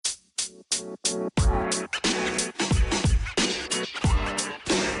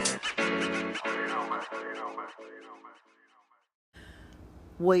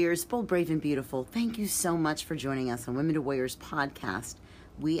Warriors, bold, brave, and beautiful, thank you so much for joining us on Women to Warriors podcast.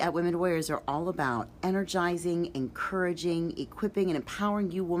 We at Women to Warriors are all about energizing, encouraging, equipping, and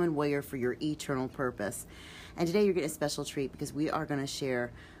empowering you, woman warrior, for your eternal purpose. And today you're getting a special treat because we are going to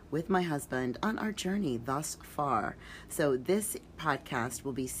share with my husband on our journey thus far. So this podcast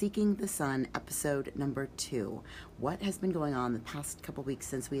will be Seeking the Sun, episode number 2. What has been going on the past couple weeks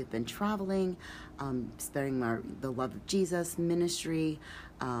since we have been traveling, spreading the love of Jesus, ministry,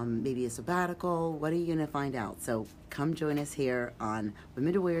 maybe a sabbatical. What are you going to find out? So come join us here on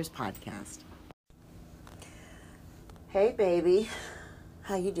Women to Warriors podcast. Hey, baby.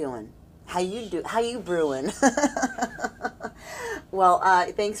 How you doing? How you brewing? Well,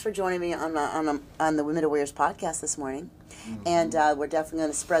 thanks for joining me on the Women to Warriors podcast this morning, and we're definitely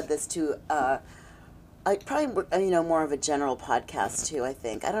going to spread this to probably more of a general podcast too. I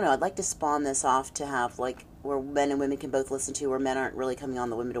think I don't know. I'd like to spawn this off to have like where men and women can both listen to, where men aren't really coming on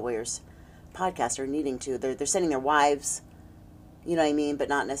the Women to Warriors podcast or needing to. They're sending their wives, you know what I mean, but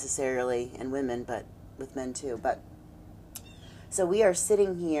not necessarily, and women, but with men too. But so we are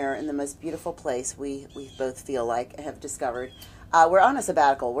sitting here in the most beautiful place we both feel like have discovered. We're on a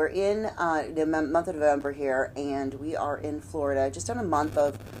sabbatical. We're in the month of November here, and we are in Florida just on a month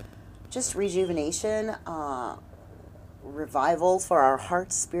of just rejuvenation, revival for our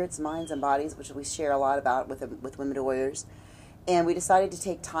hearts, spirits, minds, and bodies, which we share a lot about with Women to Warriors. And we decided to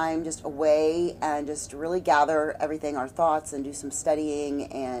take time just away and just really gather everything, our thoughts, and do some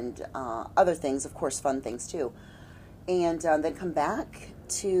studying and other things, of course, fun things too. And then come back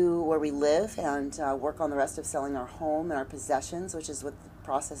to where we live and work on the rest of selling our home and our possessions, which is what the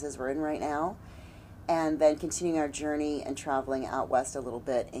processes we're in right now. And then continuing our journey and traveling out west a little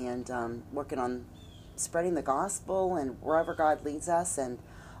bit and working on spreading the gospel and wherever God leads us and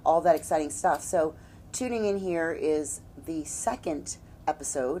all that exciting stuff. So tuning in here is the second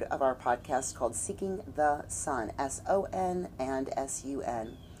episode of our podcast called Seeking the Sun, S-O-N and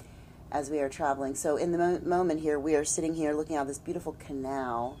S-U-N, as we are traveling. So in the moment here, we are sitting here looking at this beautiful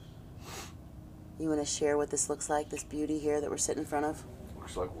canal. You want to share what this looks like, this beauty here that we're sitting in front of?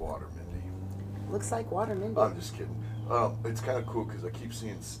 Looks like water, Mindy. Looks like water, Mindy. I'm just kidding. It's kind of cool because I keep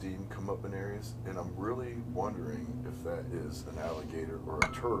seeing steam come up in areas, and I'm really wondering if that is an alligator or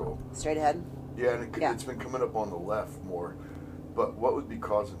a turtle. Straight ahead? Yeah, and it's been coming up on the left more. But what would be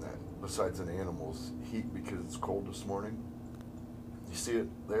causing that, besides an animal's heat because it's cold this morning? You see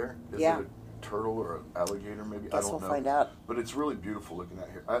it there? Is it a turtle or an alligator maybe? Guess I don't know. We'll find out. But it's really beautiful looking at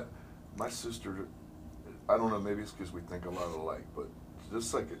here. My sister, I don't know, maybe it's because we think a lot alike, but this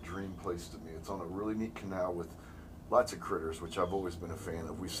is like a dream place to me. It's on a really neat canal with lots of critters, which I've always been a fan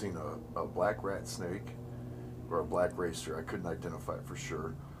of. We've seen a black rat snake or a black racer. I couldn't identify it for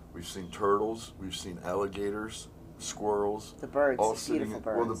sure. We've seen turtles. We've seen alligators, squirrels. The birds, all beautiful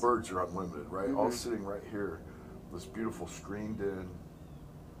birds. Well, the birds are unlimited, right? Mm-hmm. All sitting right here. This beautiful screened-in,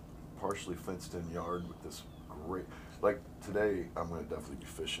 partially fenced-in yard with this great... Like, today, I'm going to definitely be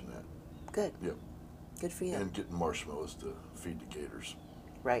fishing that. Good. Yep. Good for you. And getting marshmallows to feed the gators.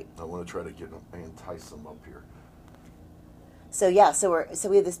 Right. I want to try to get them, entice them up here. So, yeah, so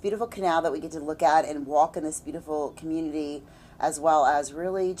we have this beautiful canal that we get to look at and walk in this beautiful community, as well as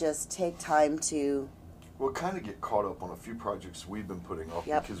really just take time to... We'll kind of get caught up on a few projects we've been putting off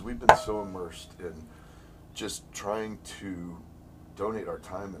because we've been so immersed in just trying to donate our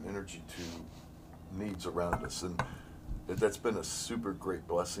time and energy to needs around us, and that's been a super great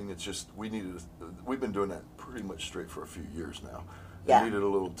blessing. It's just we've been doing that pretty much straight for a few years now. Yeah, needed a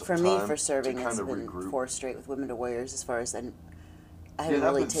little for time me, for serving, to kind it's of been regroup. 4 straight with Women to Warriors as far as, and I haven't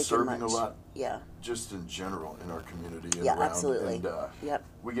really taken serving much. a lot, yeah, just in general in our community and yeah, around. Absolutely. And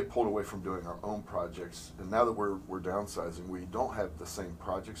we get pulled away from doing our own projects, and now that we're downsizing, we don't have the same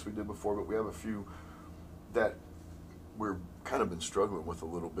projects we did before, but we have a few that we're kind of been struggling with a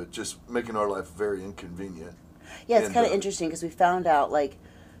little bit, just making our life very inconvenient. Yeah, it's kind of interesting because we found out, like,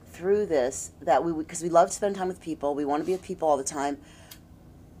 through this that because we love to spend time with people, we want to be with people all the time,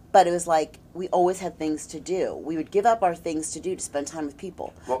 but it was like we always had things to do. We would give up our things to do to spend time with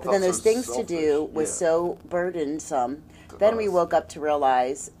people. Well, but then those things to do was so burdensome. Then we woke up to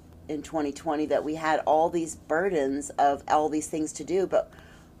realize in 2020 that we had all these burdens of all these things to do, but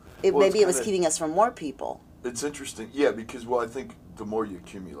maybe it was keeping us from more people. It's interesting, yeah, because, I think the more you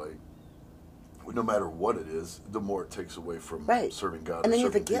accumulate, no matter what it is, the more it takes away from serving God. And then you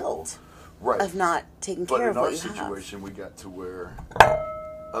have the guilt right. of not taking care of what you have. But in our situation, we got to where,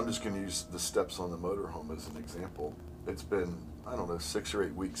 I'm just going to use the steps on the motorhome as an example. it's been, I don't know, 6 or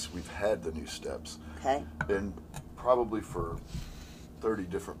 8 weeks we've had the new steps. Okay. And probably for 30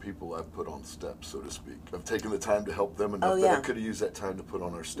 different people I've put on steps, so to speak. I've taken the time to help them enough that I could have used that time to put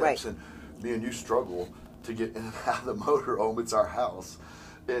on our steps. Right. And me and you struggle to get in and out of the motorhome. It's our house.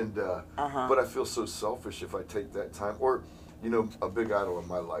 And but I feel so selfish if I take that time. Or, you know, a big idol in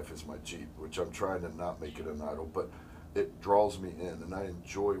my life is my Jeep, which I'm trying to not make it an idol, but it draws me in, and I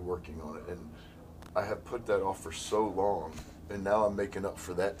enjoy working on it. And I have put that off for so long, and now I'm making up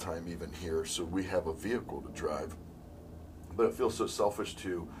for that time even here, so we have a vehicle to drive. But it feels so selfish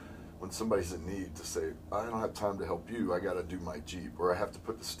too when somebody's in need to say, I don't have time to help you, I got to do my Jeep, or I have to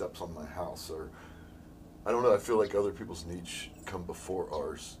put the steps on my house, or I don't know, I feel like other people's needs come before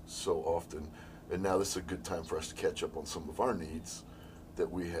ours so often, and now this is a good time for us to catch up on some of our needs that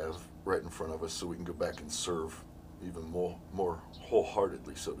we have right in front of us so we can go back and serve even more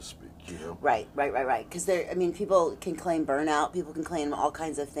wholeheartedly, so to speak, you know? Right. Because people can claim burnout, people can claim all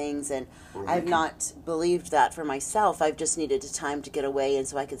kinds of things, and I've not believed that for myself. I've just needed time to get away, and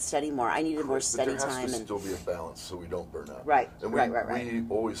so I could study more. I needed more study time. But there has to still be a balance so we don't burn out. Right. And we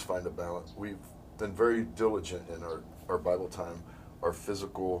always find a balance. We've been very diligent in our Bible time, our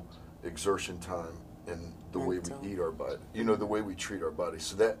physical exertion time, and the way we eat our body, you know, the way we treat our body.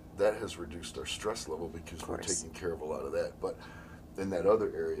 So that has reduced our stress level because we're taking care of a lot of that. But in that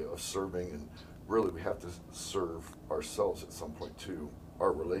other area of serving, and really we have to serve ourselves at some point too,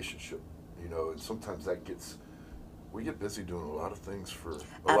 our relationship, you know, and sometimes we get busy doing a lot of things for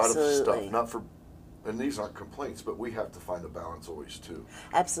a lot of stuff, and these aren't complaints, but we have to find a balance always too.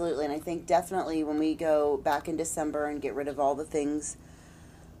 Absolutely, and I think definitely when we go back in December and get rid of all the things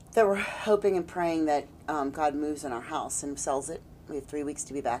that we're hoping and praying that God moves in our house and sells it. We have 3 weeks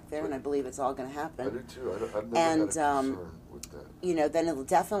to be back there, and I believe it's all going to happen. I do too. I've never had a concern with that. You know, then it'll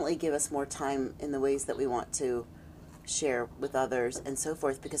definitely give us more time in the ways that we want to share with others and so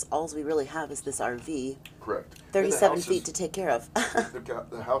forth, because all we really have is this RV. Correct. 37 feet to take care of.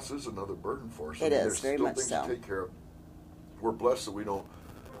 The house is another burden for us. It is, very much so. There's still things to take care of. We're blessed that we don't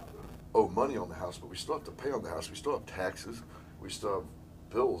owe money on the house, but we still have to pay on the house. We still have taxes. We still have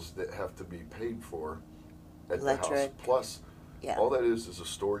bills that have to be paid for at the house. Plus, all that is a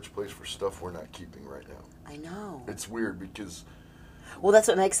storage place for stuff we're not keeping right now. I know. It's weird because... Well, that's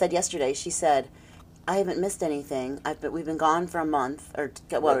what Meg said yesterday. She said, I haven't missed anything. We've been gone for a month.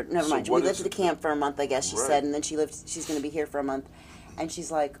 Never mind. We lived at the camp for a month, I guess she said, and then she's going to be here for a month. And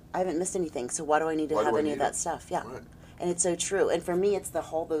she's like, I haven't missed anything, so why do I need to have any of that stuff? Yeah. Right. And it's so true. And for me, it's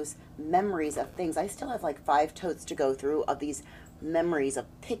those memories of things. I still have like 5 totes to go through of these memories of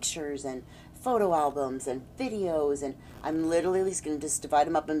pictures and photo albums and videos, and I'm literally just going to just divide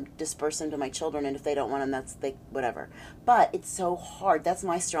them up and disperse them to my children, and if they don't want them, whatever. But it's so hard. That's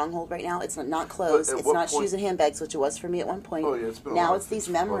my stronghold right now. It's not clothes. It's not shoes and handbags, which it was for me at one point. Oh, yeah, it's been now it's these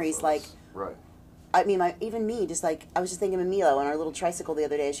memories, like... Right. I mean, even me, just like, I was just thinking of Mila on our little tricycle the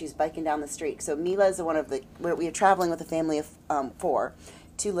other day as she was biking down the street. So Mila is we were traveling with a family of 4,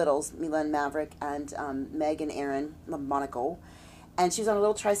 2 littles, Mila and Maverick, and Meg and Aaron, Monaco. And she was on a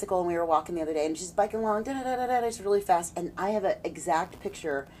little tricycle, and we were walking the other day, and she's biking along, just really fast. And I have an exact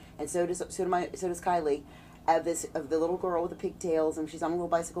picture, and so does Kylie, of the little girl with the pigtails, and she's on a little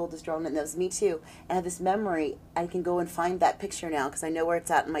bicycle just drawing it, and that was me too. And I have this memory. I can go and find that picture now because I know where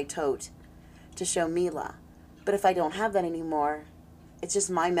it's at in my tote to show Mila. But if I don't have that anymore, it's just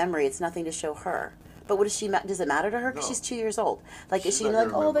my memory. It's nothing to show her. But what does it matter to her? Because she's 2 years old. Like, is she going to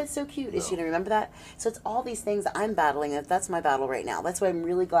be like, oh, that's so cute? No. Is she going to remember that? So it's all these things that I'm battling. That's my battle right now. That's why I'm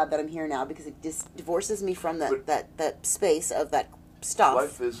really glad that I'm here now, because it just divorces me from that space of that stuff.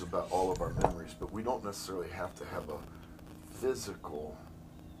 Life is about all of our memories, but we don't necessarily have to have a physical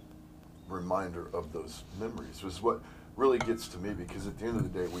reminder of those memories, was what really gets to me, because at the end of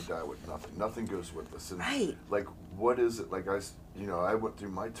the day, we die with nothing. Nothing goes with us. And right. Like, what is it? Like, I went through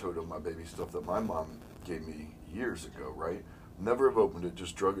my tote of my baby stuff that my mom gave me years ago, right? Never have opened it,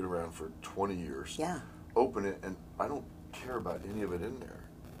 just drug it around for 20 years. Yeah. Open it, and I don't care about any of it in there.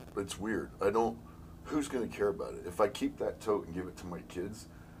 It's weird. Who's going to care about it? If I keep that tote and give it to my kids,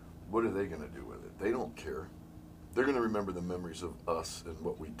 what are they going to do with it? They don't care. They're going to remember the memories of us and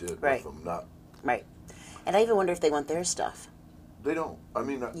what we did with them, not... Right. And I even wonder if they want their stuff. They don't. I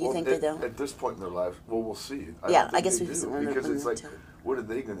mean, you think they don't? At this point in their lives, well, we'll see. I guess we just because it's like, what are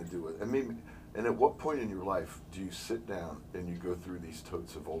they going to do with it? I mean, and at what point in your life do you sit down and you go through these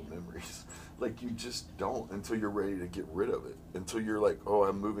totes of old memories? Like, you just don't until you're ready to get rid of it. Until you're like, oh,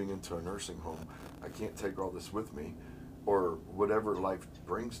 I'm moving into a nursing home. I can't take all this with me. Or whatever life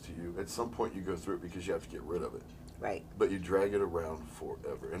brings to you. At some point, you go through it because you have to get rid of it. Right. But you drag it around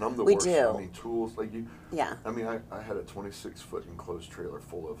forever. And I'm the We worst. do. I mean, tools, like you. Yeah. I mean, I had a 26-foot enclosed trailer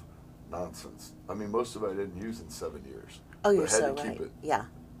full of nonsense. I mean, most of it I didn't use in 7 years. Oh, you're but I had so to right. keep it. Yeah.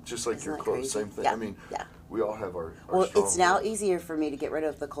 Just like Isn't your that clothes, crazy? same thing. Yeah. I mean, yeah. we all have our Well, it's now strongholds. easier for me to get rid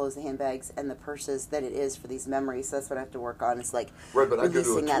of the clothes, the handbags, and the purses than it is for these memories. So that's what I have to work on. It's like Right, but I go to a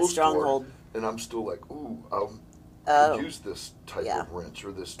releasing that tool stronghold. store, and I'm still like, ooh, Oh. could use this type Yeah. of wrench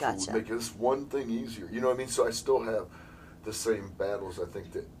or this tool Gotcha. to make this one thing easier. You know what I mean? So I still have the same battles I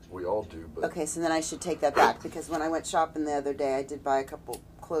think that we all do. But Okay, so then I should take that back because when I went shopping the other day, I did buy a couple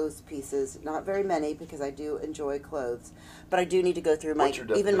clothes pieces. Not very many because I do enjoy clothes, but I do need to go through my what's your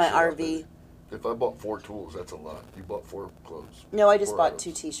even my definition of RV. it? If I bought 4 tools, that's a lot. You bought 4 clothes. No, I just 4 bought items.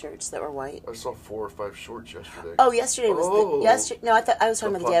 2 T-shirts that were white. I saw 4 or 5 shorts yesterday. Oh, yesterday was Oh. yesterday. No, I thought I was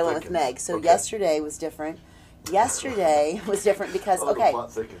talking The about the day I plot went with thickens. Meg. So Okay. yesterday was different. Yesterday was different because Oh, the okay.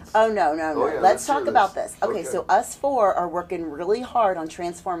 plot thickens. Oh no. Oh, yeah, Let's let's talk hear about this. this. Okay, so us 4 are working really hard on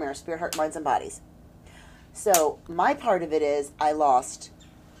transforming our spirit, heart, minds, and bodies. So my part of it is I lost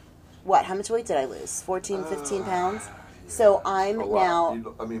what? How much weight did I lose? 14, 15 pounds. So I'm A lot. now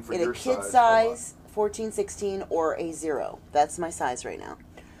You- I mean, for in a your kid size, size, 14, 16, or a 0. That's my size right now.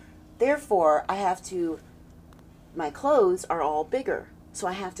 Therefore, I have to. My clothes are all bigger, so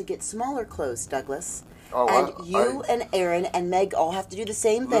I have to get smaller clothes, Douglas. Oh, and you and Aaron and Meg all have to do the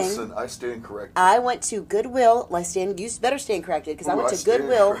same thing. Listen, I stand corrected. I went to Goodwill. You better stand corrected because I Ooh, went to stand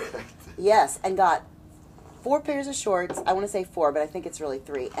Goodwill. corrected. Yes, and got 4 pairs of shorts. I want to say 4, but I think it's really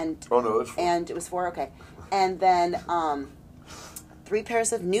 3. And Oh, no, it's 4. and it was 4. Okay, and then 3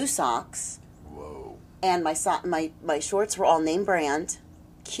 pairs of new socks. Whoa. And my shorts were all name brand,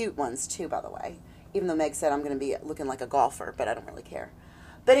 cute ones too, by the way. Even though Meg said I'm going to be looking like a golfer, but I don't really care.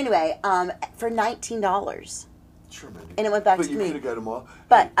 But anyway, for $19. Sure, maybe. And it went back but to you me. could have got them all.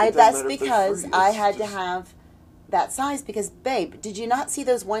 But Hey, it doesn't that's matter if they're because free. I It's had to just- have that size because, babe, did you not see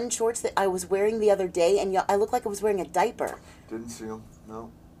those one shorts that I was wearing the other day? And I looked like I was wearing a diaper. Didn't see them.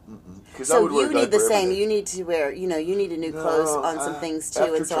 No. Mm-mm. So you need the same. You need to wear, you need a new clothes on some things too.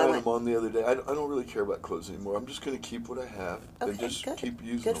 After And so I trying went, them on the other day, I don't really care about clothes anymore. I'm just going to keep what I have and Okay, just good. keep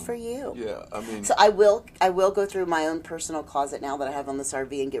using Good them. for you. Yeah, I mean, so I will go through my own personal closet now that I have on this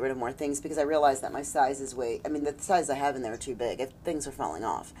RV and get rid of more things because I realize that my size is the size I have in there are too big. Things are falling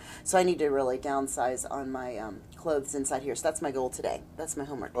off. So I need to really downsize on my clothes inside here. So that's my goal today. That's my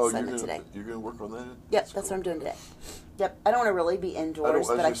homework assignment today. You're going to work on that? Yep, that's what I'm doing today. Yep, I don't want to really be indoors, I was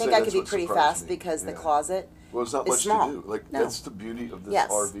but I gonna think say, I could that's be what pretty surprised fast me. because the Yeah. closet Well, it's not is much small. to do. Like, No. that's the beauty of this Yes.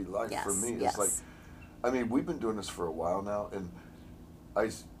 RV life Yes. for me. Yes. It's like, I mean, we've been doing this for a while now, and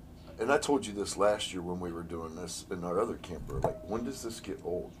I told you this last year when we were doing this in our other camper. Like, when does this get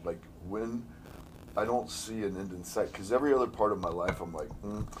old? Like, when I don't see an end in sight. Because every other part of my life, I'm like,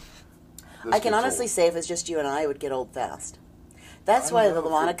 this I can gets honestly old. say if it's just you and I, it would get old fast. That's I why don't the know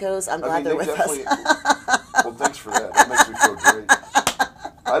if Monaco's, I'm I glad mean, they're they with definitely- us. Well, thanks for that. That makes me feel great.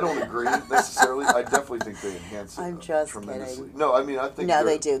 I don't agree necessarily. I definitely think they enhance it I'm just tremendously. kidding. No, I mean, I think No, they're-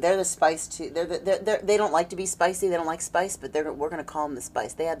 they do. They're the spice too. They don't like to be spicy. They don't like spice, but we're going to call them the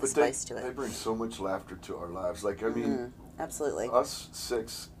spice. They add the But spice to they it. bring so much laughter to our lives. Like, I mean, Absolutely. us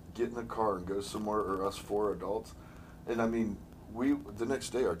 6 get in a car and go somewhere, or us 4 adults, and I mean, the next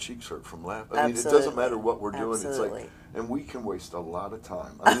day our cheeks hurt from laughing. I mean, it doesn't Absolutely. matter what we're doing. It's Absolutely. like, and we can waste a lot of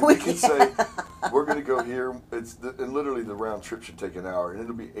time. I mean, we can say we're going to go here. And literally the round trip should take an hour, and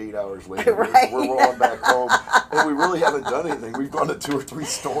it'll be 8 hours later. Right. We're rolling back home, and we really haven't done anything. We've gone to 2 or 3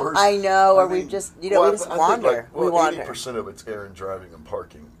 stores. I know, or mean, we just, we well, just I think, wander. like, we wander. 80% of it's Aaron driving and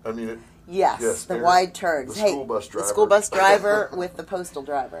parking. I mean, Yes, the Aaron, wide turns. The Hey, school bus driver. the school bus driver with the postal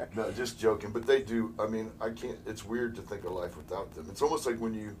driver. No, just joking. But they do. I mean, I can't. It's weird to think of life without them. It's almost like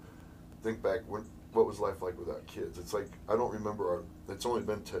when you think back, what was life like without kids? It's like I don't remember. It's only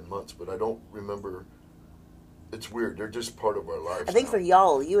been 10 months, but I don't remember. It's weird. They're just part of our lives. I think now. for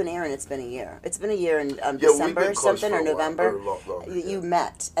y'all, you and Aaron, it's been a year. It's been a year in we've been December close something for or a while, November. or longer, You yeah.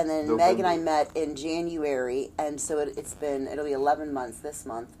 met, and then Meg and I November. met in January, and so it'll be 11 months this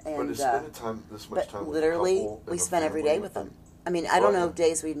month. And But it's spending time this much but time with literally, a couple we and a spent every family day with them. I mean, I don't know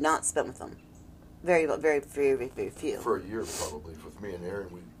days we've not spent with them. Very, very, very, very, very few. For a year, probably with me and Aaron,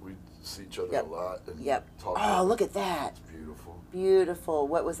 we see each other Yep. a lot and Yep. talk. Oh, look at that! It's beautiful. Beautiful.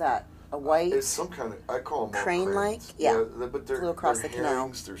 What was that? A white? It's some kind of, I call them all Crane-like? cranes. Yeah. But they're, Flew across they're the canal.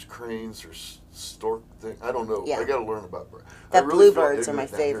 herrings, there's cranes, there's stork thing. I don't know. Yeah. I got to learn about birds. That bluebirds are my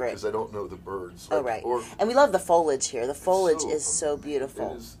favorite. Because I don't know the birds. Oh, Like, right. Or, and we love the foliage here. The foliage so is so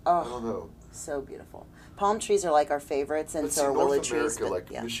beautiful. It is, Oh. I don't know. So beautiful. palm trees are like our favorites, and But so see, are willow North trees. America,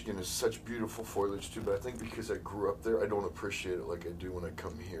 like yeah. Michigan, is such beautiful foliage too. But I think because I grew up there, I don't appreciate it like I do when I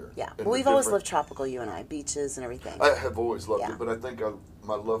come here. Yeah, And but the we've always different- lived tropical, you and I, beaches and everything. I have always loved Yeah. it, but I think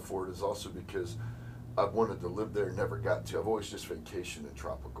my love for it is also because I've wanted to live there, never got to. I've always just vacationed in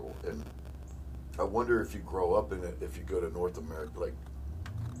tropical, and I wonder if you grow up in it, if you go to North America, like,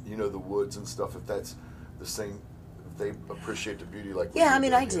 you know, the woods and stuff, if that's the same, if they appreciate the beauty like we Yeah, do I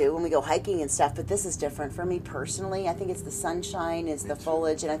mean, down I here. do when we go hiking and stuff, but this is different for me personally. I think it's the sunshine, is Me the too.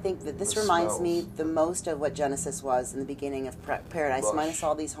 foliage, and I think that this The reminds me smells. the most of what Genesis was in the beginning of Paradise, Lush. minus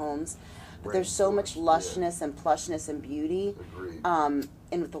all these homes. But Right, there's so much yeah. lushness and plushness and beauty. Agreed.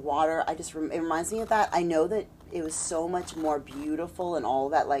 And with the water, it reminds me of that. I know that it was so much more beautiful and all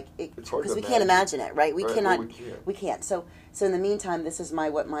of that, like It's hard because to we can't imagine imagine. it, right? We Right, cannot. well, we can't. We can't. So in the meantime, this is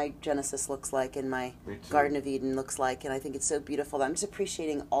what my Genesis looks like, and my Me too. Garden of Eden looks like, and I think it's so beautiful. I'm just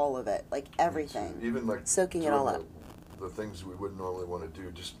appreciating all of it, like everything, Even like soaking it doing all up. The things we wouldn't normally want to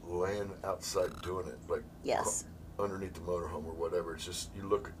do, just laying outside doing it, like Yes. underneath the motorhome or whatever. It's just you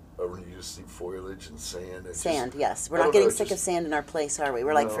look over and you just see foliage and sand. It's Sand, just, yes. We're I not don't getting know, sick of just- sand in our place, are we?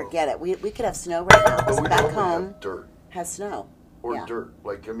 We're like, No. forget it. We could have snow right now. But This we back normally home have dirt has snow. or yeah. dirt.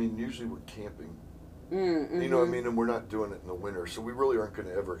 Like I mean, usually we're camping. Mm-hmm. You know what I mean? And we're not doing it in the winter, so we really aren't going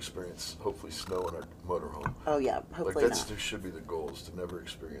to ever experience, hopefully, snow in our motorhome. Oh yeah, Like hopefully that's not. should be the goal, is to never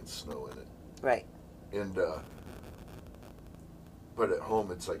experience snow in it. Right. And but at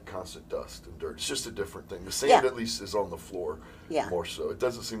home it's like constant dust and dirt. It's just a different thing. The sand Yeah. at least is on the floor. Yeah. More so. It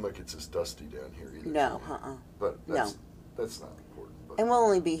doesn't seem like it's as dusty down here either. No, to me. uh-uh. But No. that's not important. But And we'll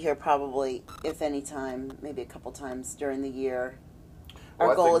only be here probably, if any time, maybe a couple times during the year. Well,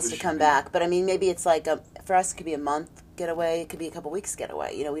 Our I goal think is this to should come be- back, but I mean, maybe it's like for us, it could be a month getaway. It could be a couple weeks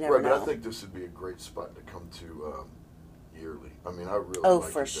getaway. You know, we never right, know. but I think this would be a great spot to come to yearly. I mean, I really Oh, like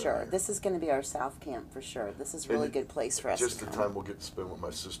for it down sure. here. This is going to be our South Camp for sure. This is a really And good place for us Just to the come. time we'll get to spend with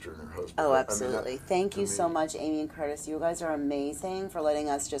my sister and her husband. Oh, I mean, absolutely. that- Thank to you me- so much, Amy and Curtis. You guys are amazing for letting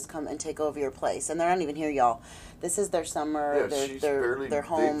us just come and take over your place. And they're not even here, y'all. This is their summer. Yeah, they're, she's they're, barely. they're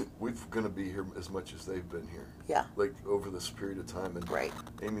home. We're going to be here as much as they've been here. Yeah. Like over this period of time, and Great.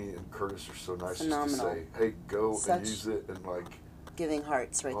 Amy and Curtis are so nice just Phenomenal. to say, "Hey, go Such and use it," and like, Giving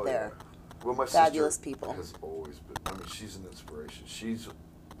hearts right oh, there. yeah. Well, my Fabulous sister people. has always been. I mean, she's an inspiration. She's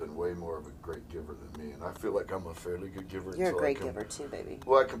been way more of a great giver than me, and I feel like I'm a fairly good giver. You're a until I great can- giver too, baby.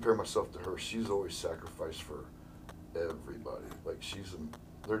 Well, I compare myself to her. She's always sacrificed for everybody. Like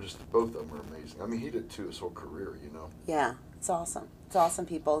they're just both of them are amazing. I mean, he did too his whole career. You know. Yeah, it's awesome. It's awesome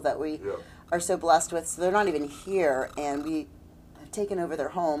people that we Yeah. are so blessed with. So they're not even here, and we have taken over their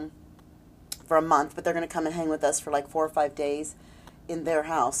home for a month, but they're going to come and hang with us for like 4 or 5 days in their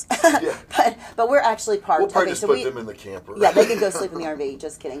house. Yeah. But we're actually parked. We'll probably Okay, just so put we, them in the camper. yeah, they can go sleep in the RV.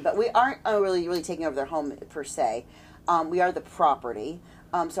 Just kidding. But we aren't really taking over their home per se. We are the property.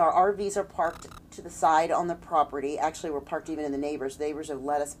 So our RVs are parked to the side on the property. Actually, we're parked even in the neighbors. The neighbors have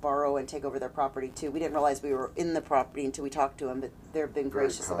let us borrow and take over their property too. We didn't realize we were in the property until we talked to them, but they've been Very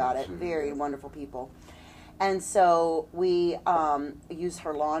gracious kind, about it. too, Very yeah. wonderful people. And so we use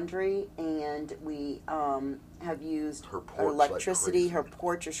her laundry, and we have used Her porch her like electricity, crazy. her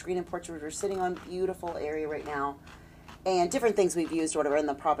porch, her screen and porch, which we're sitting on. Beautiful area right now. And different things we've used or whatever in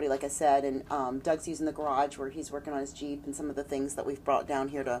the property, like I said. And Doug's using the garage where he's working on his Jeep, and some of the things that we've brought down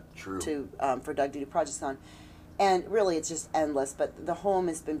here for Doug to do projects on. And really, it's just endless. But the home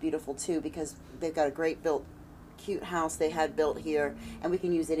has been beautiful too, because they've got a great cute house they had built here, and we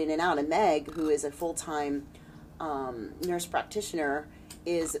can use it in and out. And Meg, who is a full-time nurse practitioner,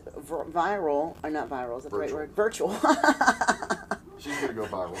 is viral, or not viral, is that the right word? Virtual. She's gonna go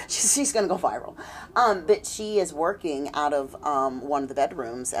viral. She's going to go viral. But she is working out of one of the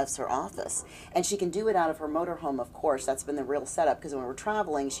bedrooms as her office. And she can do it out of her motorhome, of course. That's been the real setup, because when we're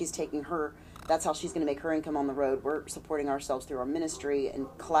traveling, she's taking her, that's how she's going to make her income on the road. We're supporting ourselves through our ministry and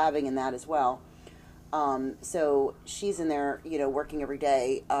collabing in that as well. So she's in there, working every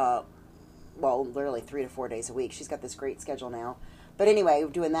day, literally 3 to 4 days a week. She's got this great schedule now. But anyway, we're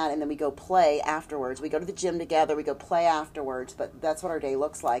doing that, and then we go play afterwards. We go to the gym together. We go play afterwards. But that's what our day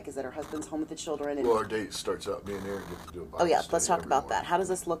looks like, is that her husband's home with the children. And Well, our date starts out. Me and Aaron get to do a Bible oh, yeah, study let's talk every about that. morning. How does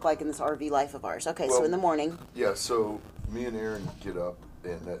this look like in this RV life of ours? Okay, so Well, in the morning. Yeah, so me and Aaron get up,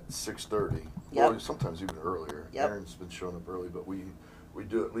 and at 6:30, Yep. well, sometimes even earlier. Yep. Aaron's been showing up early, but we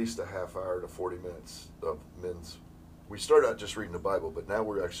do at least a half hour to 40 minutes of men's. We start out just reading the Bible, but now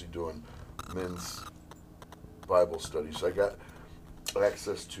we're actually doing men's Bible studies. So I got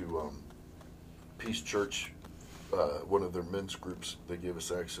access to Peace Church, one of their men's groups. They gave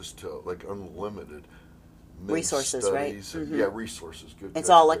us access to like unlimited men's Resources, right? studies and, Mhm. yeah, resources. Good. It's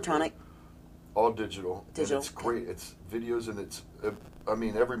good, all good, electronic? good. All digital. Digital. And it's great. It's videos, and it's, I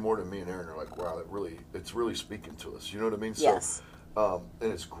mean, every morning me and Aaron are like, wow, it's really speaking to us. You know what I mean? Yes. So,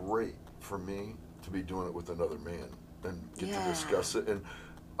 and it's great for me to be doing it with another man and get to discuss it. And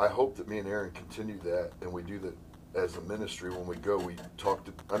I hope that me and Aaron continue that, and we do that as a ministry. When we go, we talk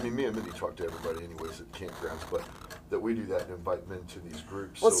to, I mean, me and Mindy talk to everybody anyways at campgrounds, but that we do that and invite men to these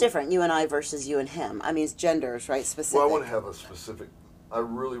groups. Well, it's different, you and I versus you and him. I mean, it's genders, right, specific. Well, I want to have a specific, I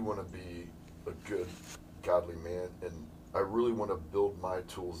really want to be a good, godly man, and I really want to build my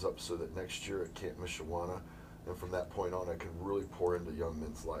tools up so that next year at Camp Mishawana, and from that point on, I can really pour into young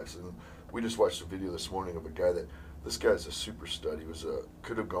men's lives. And we just watched a video this morning of a guy this guy's a super stud. He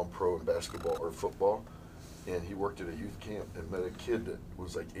could have gone pro in basketball or football, and he worked at a youth camp and met a kid that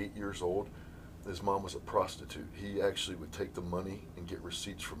was like 8 years old. His mom was a prostitute. He actually would take the money and get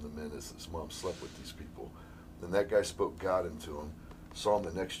receipts from the men as his mom slept with these people. And that guy spoke God into him, saw him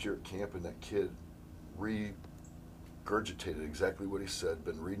the next year at camp, and that kid regurgitated exactly what he said,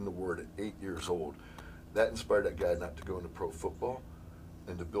 been reading the Word at 8 years old. That inspired that guy not to go into pro football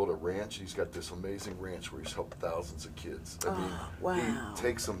and to build a ranch. He's got this amazing ranch where he's helped thousands of kids. I mean, wow. He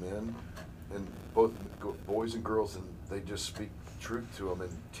takes them in, and both boys and girls, and they just speak truth to them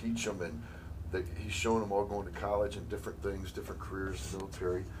and teach them, and he's showing them all going to college and different things, different careers,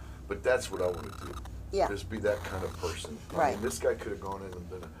 military. But that's what I want to do. Yeah. Is be that kind of person. Right. I mean, this guy could have gone in and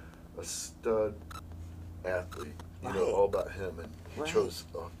been a stud athlete, right. all about him, and he right. chose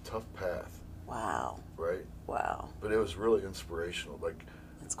a tough path. Wow. Right? Wow. But it was really inspirational. Like,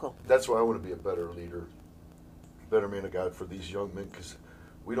 that's cool. That's why I want to be a better leader, better man of God for these young men, because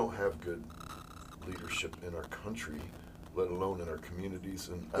we don't have good leadership in our country, let alone in our communities,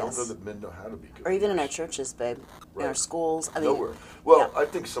 and I don't know that men know how to be good. Or even in our churches, babe, right. in our schools. I mean, nowhere. Well, I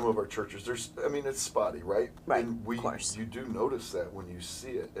think some of our churches, it's spotty, right? Right. And of course. You do notice that when you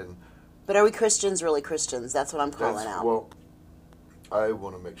see it, and. But are we Christians really Christians? That's what I'm calling out. Well, I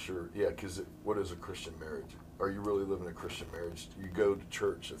want to make sure, because what is a Christian marriage? Are you really living a Christian marriage? You go to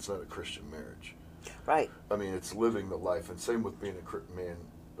church, it's not a Christian marriage. Right. I mean, it's living the life, and same with being a man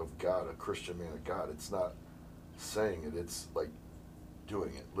of God, a Christian man of God. It's not saying it, it's like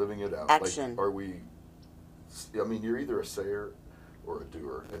doing it, living it out. Action. Like, you're either a sayer or a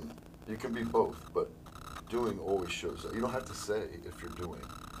doer, and you can be both, but doing always shows that. You don't have to say if you're doing,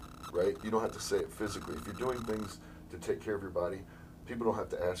 right? You don't have to say it physically. If you're doing things to take care of your body, people don't have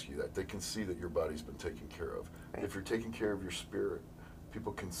to ask you that. They can see that your body's been taken care of. Right. If you're taking care of your spirit,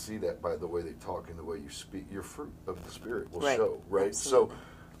 people can see that by the way they talk and the way you speak. Your fruit of the Spirit will show, right? Absolutely. So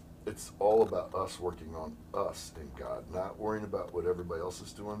it's all about us working on us and God, not worrying about what everybody else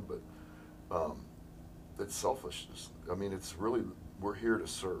is doing, but it's selfishness. I mean, it's really, we're here to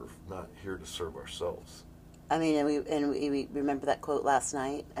serve, not here to serve ourselves. I mean, and we remember that quote last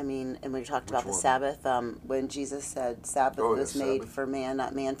night. I mean, and we talked about the Sabbath, when Jesus said Sabbath was made for man,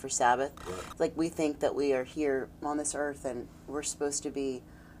 not man for Sabbath. Right. Like, we think that we are here on this earth and we're supposed to be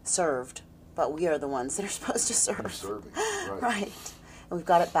served, but we are the ones that are supposed to serve. You're serving, right. Right. And we've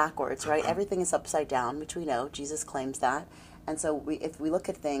got it backwards, right? Everything is upside down, which we know. Jesus claims that. And so if we look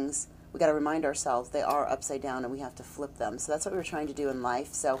at things, we got to remind ourselves they are upside down and we have to flip them. So that's what we're trying to do in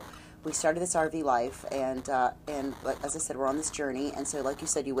life. So we started this RV life, and like, as I said, we're on this journey. And so, like you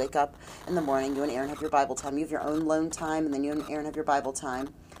said, you wake up in the morning, you and Aaron have your Bible time. You have your own alone time, and then you and Aaron have your Bible time.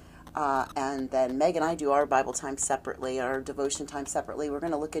 And then Meg and I do our Bible time separately, our devotion time separately. We're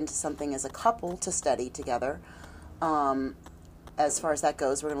going to look into something as a couple to study together. As far as that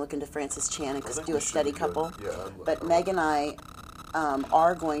goes, we're going to look into Francis Chan and do a study couple. But Meg and I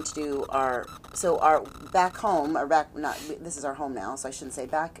are going to do our back home, this is our home now, so I shouldn't say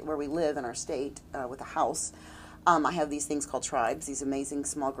back where we live in our state with a house. I have these things called tribes, these amazing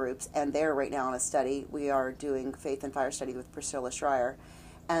small groups, and they're right now on a study. We are doing Faith and Fire study with Priscilla Schreier.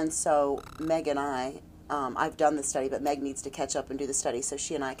 And so Meg and I've done the study, but Meg needs to catch up and do the study, so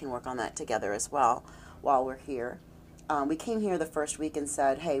she and I can work on that together as well while we're here. We came here the first week and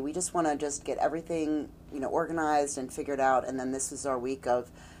said, hey, we just want to just get everything, organized and figured out, and then this is our week of,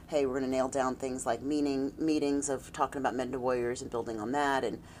 hey, we're going to nail down things like meetings of talking about Men to Warriors and building on that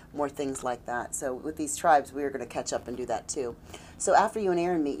and more things like that. So with these tribes, we are going to catch up and do that too. So after you and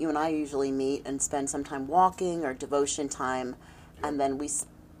Aaron meet, you and I usually meet and spend some time walking or devotion time, and then we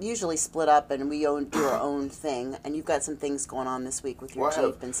usually split up and we do our own thing. And you've got some things going on this week with your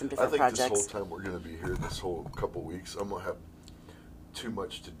Jeep and some different projects. I think this whole time we're going to be here, this whole couple weeks, I'm going to have too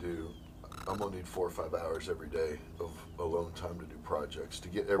much to do. I'm going to need 4 or 5 hours every day of alone time to do projects, to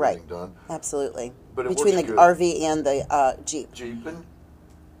get everything done. Absolutely. But between the RV and the Jeep. Jeeping?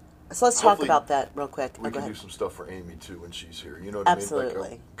 So let's talk hopefully about that real quick. We Go can ahead. do some stuff for Amy too when she's here. You know what I mean? Absolutely.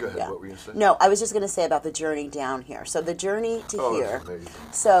 Like, go ahead. Yeah. What were you saying? No, I was just going to say about the journey down here. So the journey to Oh, here. that's amazing.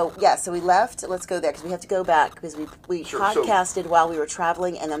 So yeah, so we left. Let's go there because we have to go back because we Sure, podcasted while we were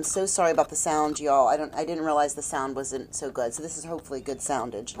traveling, and I'm so sorry about the sound, y'all. I didn't realize the sound wasn't so good. So this is hopefully good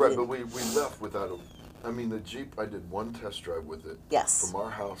soundage. Right, but we left without a. I mean, the Jeep. I did one test drive with it. Yes. From our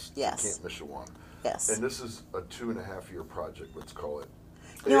house to Yes. Camp Mishawan. Yes. And this is a 2.5-year project. Let's call it.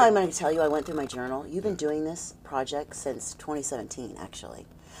 You know, I'm going to tell you, I went through my journal. You've been doing this project since 2017, actually.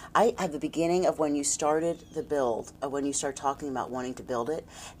 I have the beginning of when you started the build, of when you started talking about wanting to build it.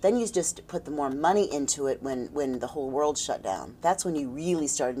 Then you just put the more money into it when the whole world shut down. That's when you really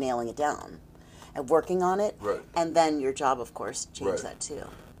started nailing it down and working on it. Right. And then your job, of course, changed that too.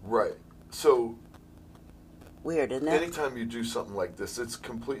 Right. So Weird, isn't it? anytime you do something like this, it's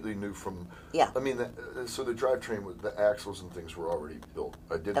completely new from. Yeah. I mean, so the drivetrain, the axles and things were already built.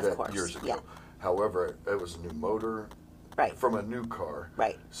 I did Of that course, years ago. yeah. However, it was a new motor. Right. From a new car.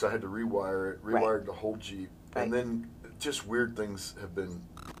 Right. So I had to rewire it, rewired the whole Jeep. Right. And then just weird things have been,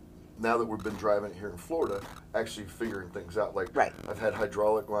 now that we've been driving it here in Florida, actually figuring things out. Like, Right. I've had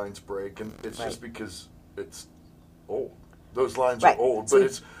hydraulic lines break, and it's Right. just because it's old. Those lines Right. are old, So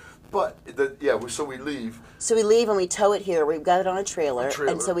so we leave. So we leave and we tow it here. We've got it on a trailer.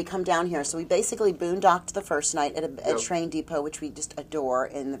 trailer. And so we come down here. So we basically boondocked the first night at a Yep. train depot, which we just adore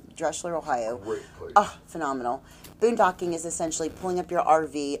in Dressler, Ohio. Great place. Oh, phenomenal. Boondocking is essentially pulling up your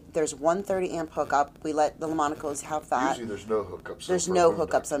RV. There's 130 amp hookup. We let the Lamonicos have that. Usually there's no hookups. There's for no boondocking.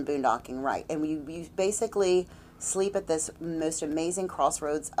 hookups on boondocking, right? And we basically sleep at this most amazing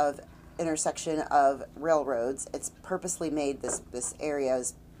crossroads of intersection of railroads. It's purposely made. This area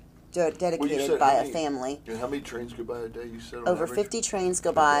is dedicated said by how a many- family. And how many trains go by a day, you said? On Over average? 50 trains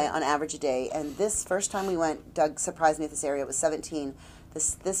go by on average a day. And this first time we went, Doug surprised me at this area. It was 17.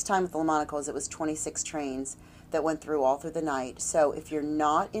 This time with the Lamonicos, it was 26 trains that went through all through the night. So if you're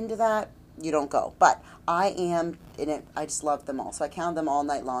not into that, you don't go. But I am in it. I just love them all. So I counted them all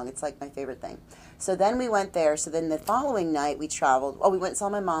night long. It's like my favorite thing. So then we went there. So then the following night we traveled. Oh, we went and saw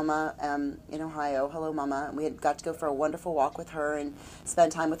my mama in Ohio. Hello, Mama. And we had got to go for a wonderful walk with her and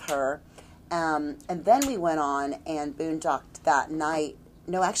spend time with her. And then we went on and boondocked that night.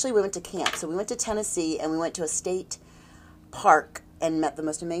 No, actually we went to camp. So we went to Tennessee and we went to a state park and met the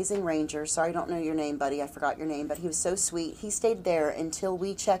most amazing ranger. Sorry, I don't know your name, buddy. I forgot your name, but he was so sweet. He stayed there until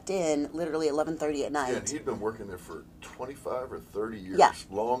we checked in, literally 11:30 at night. Yeah, and he'd been working there for 25 or 30 years. Yeah.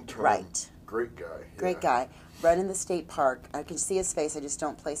 Long term. Right. Great guy. Great guy. Running the state park. I can see his face. I just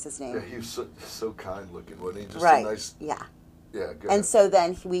don't place his name. Yeah, he was so kind looking, wasn't he? Just Right. a nice. Yeah. Yeah, good. And so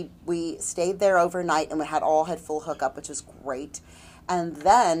then we stayed there overnight and we had full hookup, which was great. And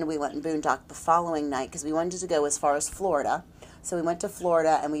then we went and boondocked the following night because we wanted to go as far as Florida. So we went to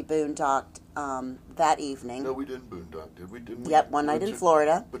Florida and we boondocked that evening. No, we didn't boondock, did we? Didn't we? Yep, one night in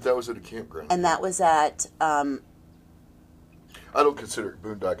Florida. But that was at a campground. And that was at... I don't consider it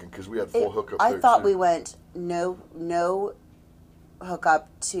boondocking because we had full hookup I there, thought too. we went no hookup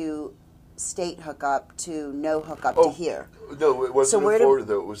to state hookup to no hookup to here. No, it wasn't where in did- Florida,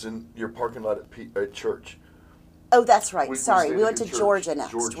 though. It was in your parking lot at church. Oh, that's right. We Sorry, stayed we at went to the church. Georgia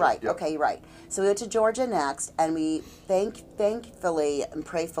next. Georgia, Right. yep. Okay, right. So we went to Georgia next, and we thankfully and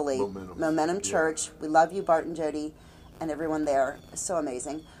prayfully, Momentum Yeah. Church. We love you, Bart and Jody, and everyone there. It's so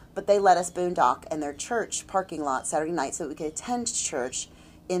amazing. But they let us boondock in their church parking lot Saturday night so that we could attend church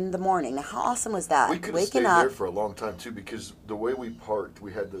in the morning. Now, how awesome was that? We could have Waking stayed up. there for a long time, too, because the way we parked,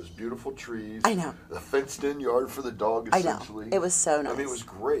 we had those beautiful trees. I know. A fenced-in yard for the dog, I know. essentially. It was so nice. I mean, it was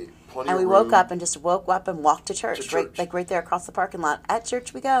great. Plenty And of we room. woke up and just woke up and walked to church, To church. right there across the parking lot. At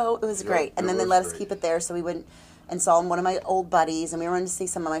church we go. It was Yeah, great. And it then they was let us great. keep it there, so we went and saw one of my old buddies, and we went to see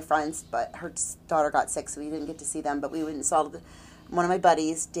some of my friends, but her daughter got sick, so we didn't get to see them. But we went and saw one of my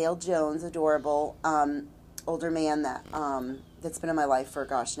buddies, Dale Jones, adorable, older man that's been in my life for,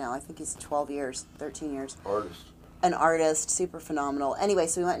 gosh, now I think he's 12 years, 13 years. Artist. An artist, super phenomenal. Anyway,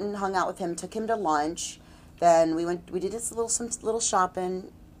 so we went and hung out with him, took him to lunch. Then we did some little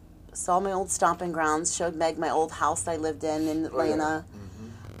shopping, saw my old stomping grounds, showed Meg my old house that I lived in Atlanta.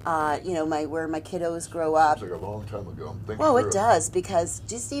 Where my kiddos grow up. Seems like a long time ago. I'm thinking Well, through it does, because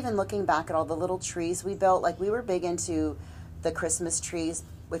just even looking back at all the little trees we built, like we were big into the Christmas trees,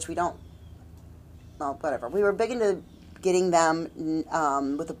 which we don't, well, whatever. We were big into getting them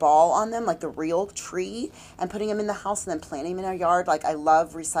with a ball on them, like the real tree, and putting them in the house and then planting them in our yard. Like, I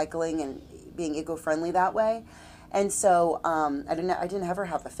love recycling and being eco-friendly that way. And so I didn't ever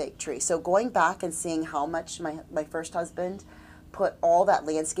have a fake tree. So going back and seeing how much my first husband put all that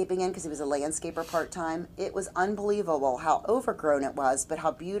landscaping in because he was a landscaper part-time. It was unbelievable how overgrown it was, but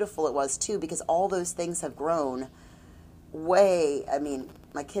how beautiful it was too, because all those things have grown way. I mean,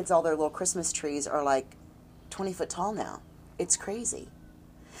 my kids, all their little Christmas trees are like 20 foot tall now. It's crazy.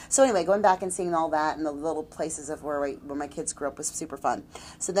 So anyway, going back and seeing all that and the little places of where my kids grew up was super fun.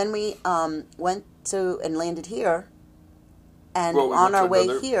 So then we went to and landed here, and on our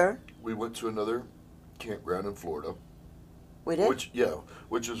way here, we went to another campground in Florida. We did?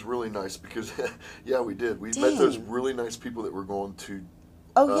 Which was really nice because, we did. We met those really nice people that were going to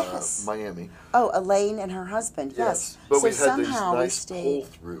yes. Miami. Oh, Elaine and her husband, yes. But so we had somehow this nice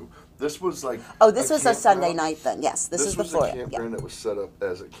pull-through. This was like this was a Sunday night then, yes. This is the Florida. This was a campground that was set up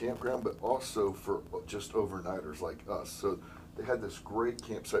as a campground, but also for just overnighters like us. So they had this great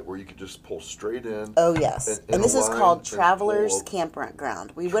campsite where you could just pull straight in. Oh, yes. And this is called Travelers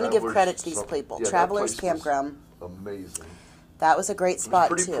Campground. We want to give credit to these people. Yeah, Travelers Campground. Amazing. That was a great spot,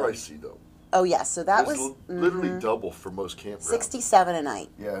 too. It was pretty pricey, though. Oh, yes. So that was literally double for most campgrounds. $67 a night.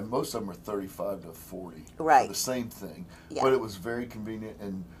 Yeah, and most of them are 35 to 40. Right. For the same thing. Yeah. But it was very convenient,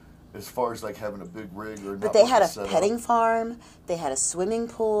 and as far as like having a big rig or not. But they had a petting farm. They had a swimming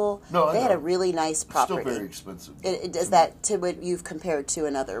pool. No, they had a really nice property. It's still very expensive. Is that to what you've compared to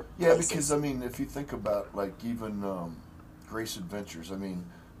in other places? Because I mean, if you think about like even Grace Adventures, I mean,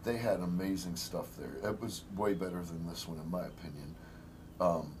 they had amazing stuff there. It was way better than this one, in my opinion.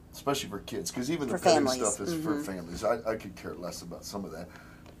 Especially for kids, because even the petting stuff is for families. I could care less about some of that,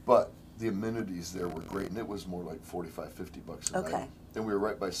 but the amenities there were great, and it was more like $45-50 a night. And we were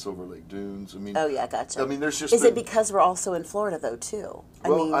right by Silver Lake Dunes. I mean, gotcha. I mean, there's just. Is it because we're also in Florida though too? I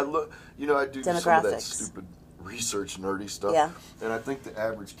do some of that stupid research, nerdy stuff. Yeah. And I think the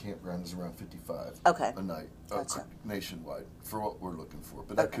average campground is around $55 a night, nationwide for what we're looking for.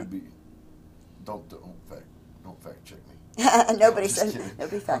 But that could be. Don't fact check me. Nobody said.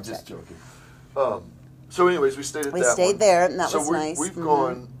 Nobody fact checked. I'm just joking. So, anyways, we stayed at that one. We stayed there, and that was nice. We've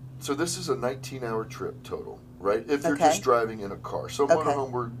gone. So this is a 19-hour trip total, right? If you're just driving in a car. So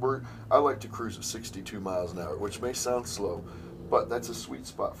motorhome, I like to cruise at 62 miles an hour, which may sound slow, but that's a sweet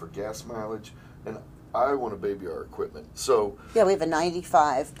spot for gas mileage, and I want to baby our equipment. So we have a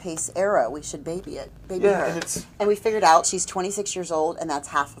 95 Pace Arrow. We should baby it. Her. And we figured out she's 26 years old, and that's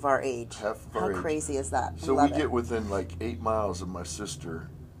half of our age. How crazy is that? So we get within like 8 miles of my sister,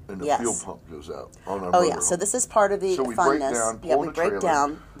 and the fuel pump goes out on our motorhome. So this is part of the funness. We break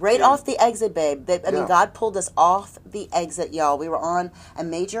down off the exit, babe. I mean, God pulled us off the exit, y'all. We were on a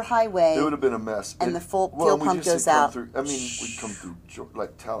major highway. It would have been a mess. And the fuel pump goes out. We come through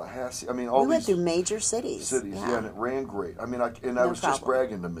like Tallahassee. I mean, we went through major cities. And it ran great. I mean, I was just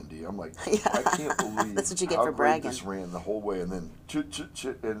bragging to Mindy. I'm like, I can't believe that's what you get for bragging. This ran the whole way, and then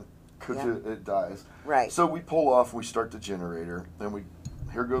it dies. Right. So we pull off, and we start the generator, then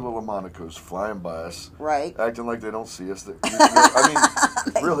here go the LaMonicos flying by us. Right. Acting like they don't see us. I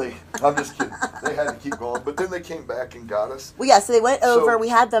mean, really, I'm just kidding. They had to keep going. But then they came back and got us. Well, so they went over. We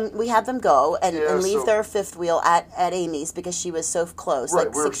had them go and leave their fifth wheel at Amy's because she was so close,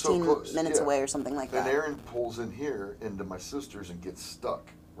 like 16 minutes away or something like that. And Aaron pulls in here into my sister's and gets stuck,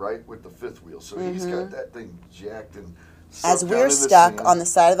 right, with the fifth wheel. So he's got that thing jacked and as we're stuck on the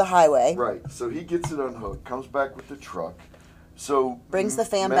side of the highway. Right. So he gets it unhooked, comes back with the truck. So brings the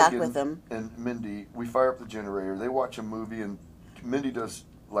fan back with him. And Mindy, we fire up the generator. They watch a movie, and Mindy does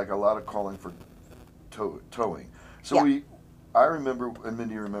like a lot of calling for towing. So I remember, and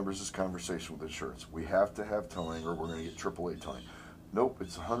Mindy remembers this conversation with insurance. We have to have towing, or we're going to get AAA towing. Nope,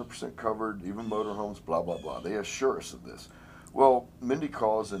 it's 100% covered. Even motorhomes, blah blah blah. They assure us of this. Well, Mindy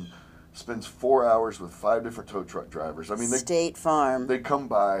calls and spends 4 hours with 5 different tow truck drivers. I mean, State Farm. They come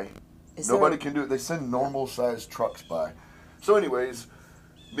by. Nobody can do it. They send normal-sized trucks by. So anyways,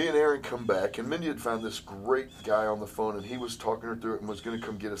 me and Aaron come back, and Mindy had found this great guy on the phone, and he was talking her through it and was going to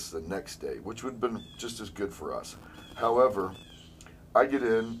come get us the next day, which would have been just as good for us. However, I get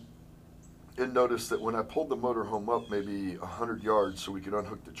in and notice that when I pulled the motorhome up maybe 100 yards so we could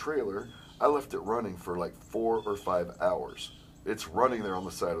unhook the trailer, I left it running for like 4 or 5 hours. It's running there on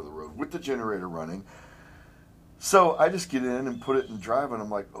the side of the road with the generator running. So I just get in and put it in drive, and I'm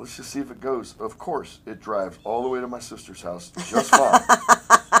like, let's just see if it goes. Of course, it drives all the way to my sister's house just fine.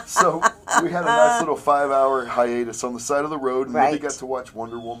 So we had a nice little 5-hour hiatus on the side of the road, and then we got to watch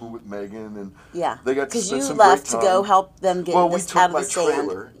Wonder Woman with Megan, and they got to spend some great time. Because you left to go help them get this out of the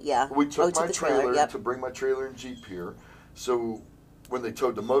sand. We took my trailer to bring my trailer and Jeep here, so when they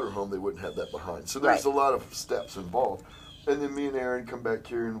towed the motorhome, they wouldn't have that behind. So there's a lot of steps involved. And then me and Aaron come back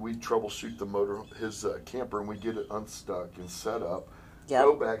here, and we troubleshoot his camper, and we get it unstuck and set up,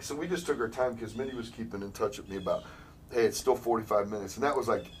 go back. So we just took our time because Mindy was keeping in touch with me about hey, it's still 45 minutes. And that was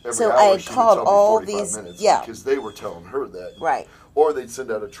like every So hour I had she would called tell me all 45 these- minutes yeah. because they were telling her that. Right. Or they'd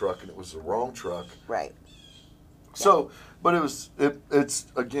send out a truck and it was the wrong truck. Right. So, but it's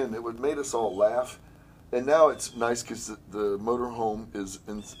again, it made us all laugh. And now it's nice because the motor home is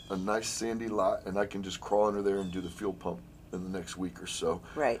in a nice sandy lot, and I can just crawl under there and do the fuel pump in the next week or so.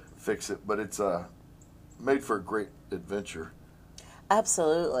 Right. Fix it. But it's made for a great adventure.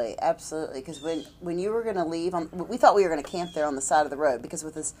 Absolutely, absolutely. Because when you were going to leave, we thought we were going to camp there on the side of the road. Because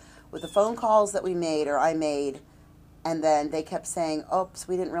with the phone calls that we made or I made, and then they kept saying, "Oops,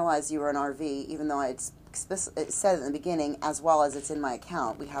 we didn't realize you were an RV," even though it said in the beginning, as well as it's in my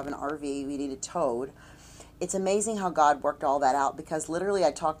account. We have an RV. We need it towed. It's amazing how God worked all that out, because literally I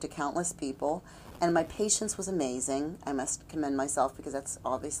talked to countless people, and my patience was amazing. I must commend myself, because that's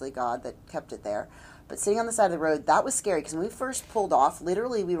obviously God that kept it there. But sitting on the side of the road, that was scary, because when we first pulled off,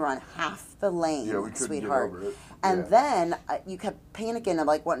 literally we were on half the lane, Yeah, we couldn't sweetheart. get over it. And Yeah. then you kept panicking of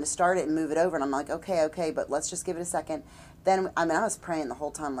like wanting to start it and move it over, and I'm like, okay, but let's just give it a second. Then, I was praying the whole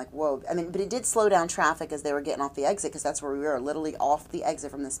time, like, whoa. But it did slow down traffic as they were getting off the exit, because that's where we were, literally off the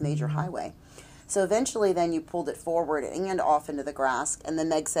exit from this major highway. So eventually then you pulled it forward and off into the grass, and then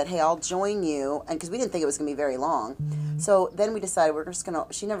Meg said, "Hey, I'll join you," and because we didn't think it was going to be very long. So then we decided we're just going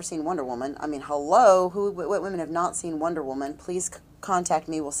to, she'd never seen Wonder Woman. I mean, hello, what women have not seen Wonder Woman? Please contact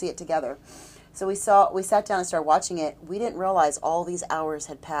me, we'll see it together. So we sat down and started watching it. We didn't realize all these hours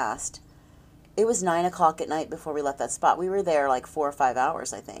had passed. It was 9 o'clock at night before we left that spot. We were there like 4 or 5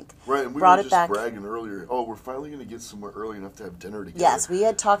 hours, I think. Right, and we Brought were it just back. bragging earlier. Oh, we're finally going to get somewhere early enough to have dinner together. Yes, we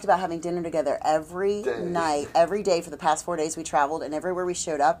had talked about having dinner together every Day. night, every day for the past 4 days we traveled, and everywhere we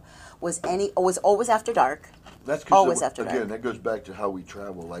showed up was always after dark. That's Always after dark. again, that goes back to how we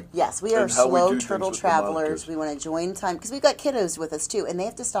travel. Like, Yes, we are and how we slow do things turtle with the travelers. monikers. We want to join time, because we've got kiddos with us too, and they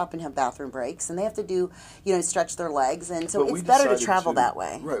have to stop and have bathroom breaks, and they have to do, stretch their legs, and so But it's we better to decided travel that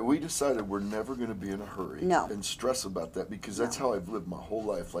way. Right, we decided we're never going to be in a hurry No. and stress about that, because that's how I've lived my whole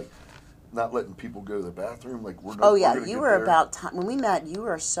life. Like, not letting people go to the bathroom. Like, we're not. Oh yeah, we're gonna you get were there. about time when we met. You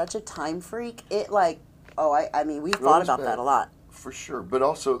were such a time freak. It like, I mean, we It thought was about bad. that a lot. For sure, but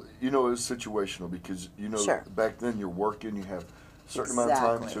also, it was situational, because Sure. back then you're working, you have a certain amount of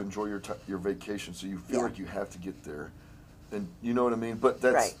time Exactly. to enjoy your vacation, so you feel Yeah. like you have to get there, and you know what I mean. But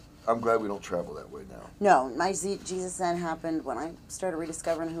that's Right. I'm glad we don't travel that way now. No, my Jesus Zen happened when I started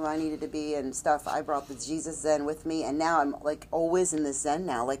rediscovering who I needed to be and stuff. I brought the Jesus Zen with me, and now I'm like always in the Zen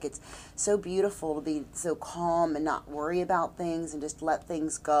now. Like, it's so beautiful to be so calm and not worry about things and just let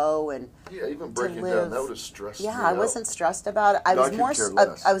things go. And Yeah, even breaking live. down, that would have stressed me yeah, out. I wasn't stressed about it. I No, I was could more care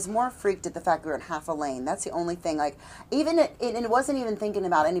less. I was more freaked at the fact we were in half a lane. That's the only thing. Like, even and it wasn't even thinking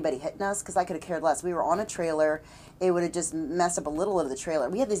about anybody hitting us, because I could have cared less. We were on a trailer. It would have just messed up a little of the trailer.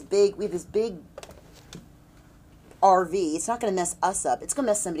 We have this big RV. It's not going to mess us up. It's going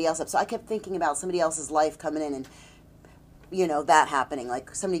to mess somebody else up. So I kept thinking about somebody else's life coming in and, that happening,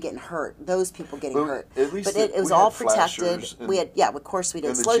 like somebody getting hurt, those people getting But hurt. at least But it was we all had protected. flashers and- We had, of course we did.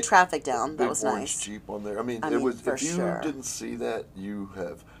 and the Slow Jeep- traffic down. That big was orange nice. Jeep on there. I mean, I mean, if for you sure. didn't see that, you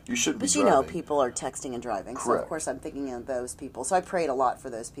shouldn't But be you driving. people are texting and driving, so Correct. of course I'm thinking of those people. So I prayed a lot for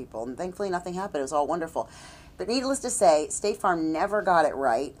those people, and thankfully nothing happened. It was all wonderful. But needless to say, State Farm never got it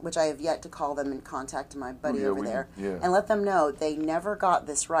right, which I have yet to call them and contact my buddy over there and let them know they never got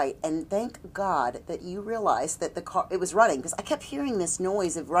this right. And thank God that you realized that the car, it was running, because I kept hearing this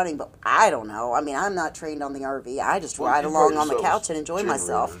noise of running, but I don't know. I mean, I'm not trained on the RV. I just ride you along brought on the yourself couch and enjoy generator.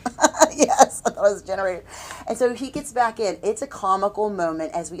 myself. Yes, I thought it was a generator. And so he gets back in. It's a comical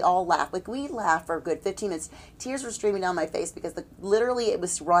moment as we all laugh. Like, we laughed for a good 15 minutes. Tears were streaming down my face, because literally it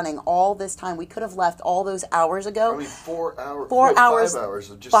was running all this time. We could have left all those hours ago. I mean, 4 hours. 4 no, hours. 5 hours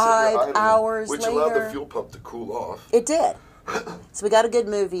of just 5 sitting there idling, hours which allowed later. the fuel pump to cool off. It did. So we got a good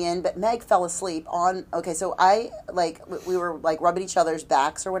movie in, but Meg fell asleep on. Okay, so we were like rubbing each other's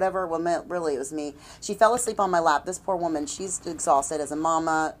backs or whatever. Well, really, it was me. She fell asleep on my lap. This poor woman, she's exhausted as a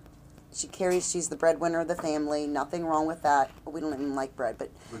mama. She's the breadwinner of the family. Nothing wrong with that. We don't even like bread, but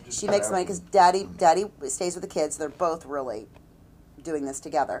just she makes money because daddy stays with the kids. They're both really doing this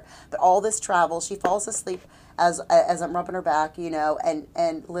together. But all this travel, she falls asleep as I'm rubbing her back,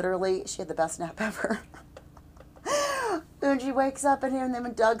 and literally she had the best nap ever. And she wakes up in here, and then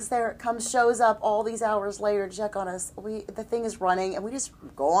when Doug's there, it shows up all these hours later to check on us. The thing is running, and we just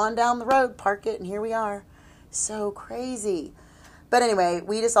go on down the road, park it, and here we are. So crazy. But anyway,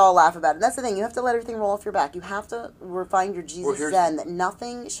 we just all laugh about it. And that's the thing. You have to let everything roll off your back. You have to find your Jesus Zen, that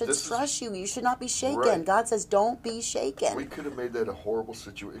nothing should stress you. You should not be shaken. Right. God says, don't be shaken. We could have made that a horrible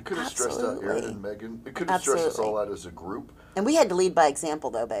situation. It could have stressed out Absolutely. Aaron and Megan. It could have stressed us Absolutely. all out as a group. And we had to lead by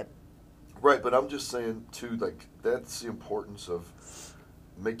example, though, babe. Right, but I'm just saying too, like that's the importance of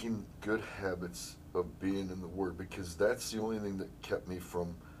making good habits of being in the Word, because that's the only thing that kept me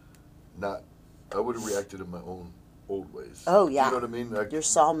from not. I would have reacted in my own old ways. Oh yeah, you know what I mean. Like, your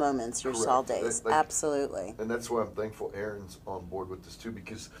Saul moments, your correct. Saul days, Like, absolutely. and that's why I'm thankful Aaron's on board with this too,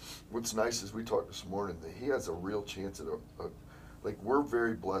 because what's nice is we talked this morning that he has a real chance at like we're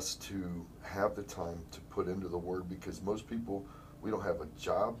very blessed to have the time to put into the Word, because most people, we don't have a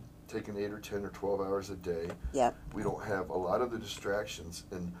job taking 8 or 10 or 12 hours a day. Yep. We don't have a lot of the distractions,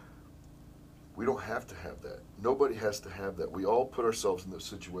 and we don't have to have that. Nobody has to have that. We all put ourselves in those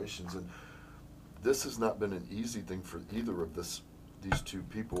situations, and this has not been an easy thing for either of these two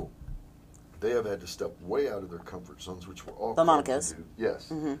people. They have had to step way out of their comfort zones, which we're all The called to Monicas. do. Yes.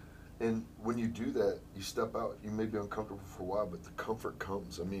 Mm-hmm. And when you do that, you step out. You may be uncomfortable for a while, but the comfort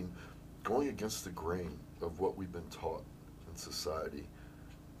comes. I mean, going against the grain of what we've been taught in society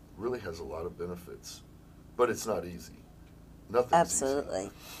really has a lot of benefits, but it's not easy. Nothing's Absolutely.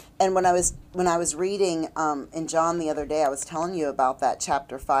 easy. And when I was reading in John the other day, I was telling you about that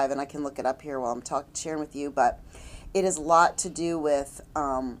chapter 5, and I can look it up here while I'm sharing with you. But it has a lot to do with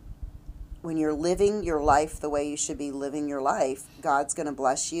when you're living your life the way you should be living your life. God's going to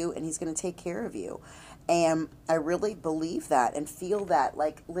bless you, and He's going to take care of you. And I really believe that and feel that,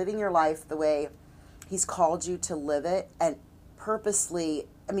 like living your life the way He's called you to live it, and purposely.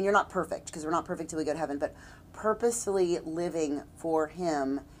 I mean, you're not perfect, because we're not perfect till we go to heaven, but purposely living for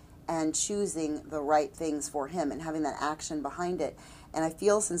Him and choosing the right things for Him and having that action behind it. And I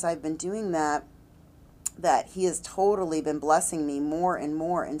feel since I've been doing that He has totally been blessing me more and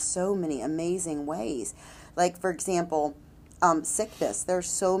more in so many amazing ways. Like, for example, sickness. There's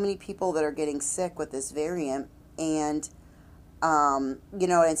so many people that are getting sick with this variant, and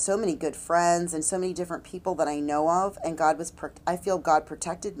and so many good friends and so many different people that I know of, and I feel God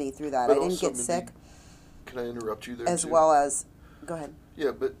protected me through that. But I didn't also, get sick. Can I interrupt you there as too? well as, go ahead.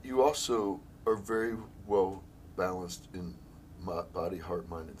 Yeah, but you also are very well balanced in body, heart,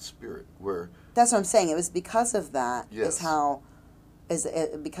 mind, and spirit. Where that's what I'm saying. It was because of that. Yes.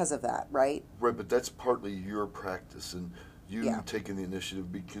 Because of that, right? Right, but that's partly your practice and you taking the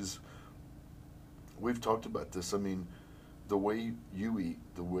initiative, because we've talked about this. I mean, the way you eat,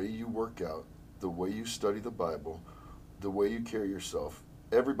 the way you work out, the way you study the Bible, the way you carry yourself,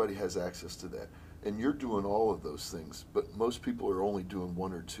 everybody has access to that. And you're doing all of those things, but most people are only doing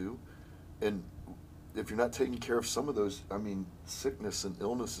one or two. And if you're not taking care of some of those, I mean, sickness and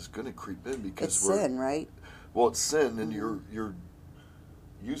illness is going to creep in, because it's sin, right? Well, it's sin, and you're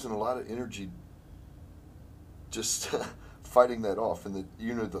using a lot of energy just fighting that off, and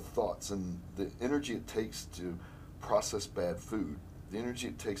the thoughts and the energy it takes to process bad food, the energy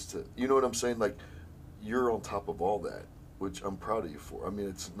it takes to, you know what I'm saying? Like, you're on top of all that, which I'm proud of you for. I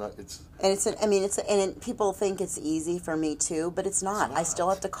mean, people think it's easy for me too, but it's not. I still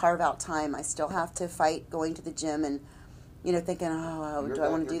have to carve out time. I still have to fight going to the gym and, thinking, do I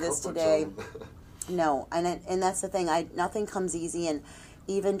want to do this today? No, and that's the thing. Nothing comes easy, and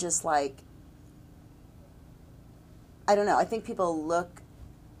even just like, I don't know. I think people look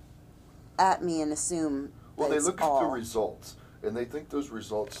at me and assume. Well, they look at the results, and they think those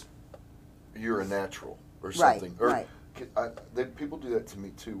results, you're a natural or something. Right. People do that to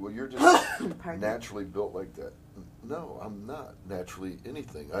me too. Well, you're just naturally built like that. No, I'm not naturally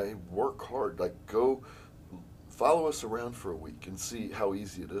anything. I work hard. Like, go follow us around for a week and see how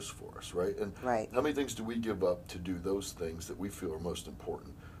easy it is for us, right? And how many things do we give up to do those things that we feel are most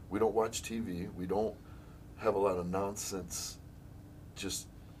important? We don't watch TV. We don't have a lot of nonsense, just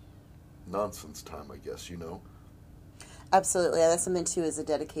nonsense time, I guess, Absolutely. That's something too, is a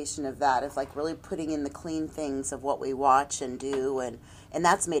dedication of that, of like really putting in the clean things of what we watch and do, and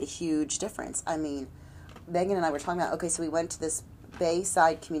that's made a huge difference. I mean, Megan and I were talking about, so we went to this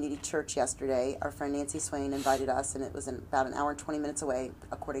Bayside Community Church yesterday. Our friend Nancy Swain invited us, and it was about an hour and 20 minutes away,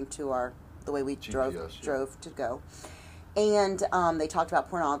 according to the way we GPS, drove to go. And they talked about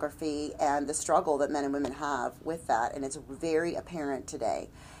pornography and the struggle that men and women have with that, and it's very apparent today.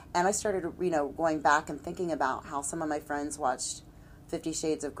 And I started, going back and thinking about how some of my friends watched 50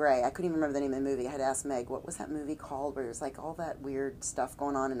 Shades of Grey. I couldn't even remember the name of the movie. I had to ask Meg, what was that movie called, where it was like all that weird stuff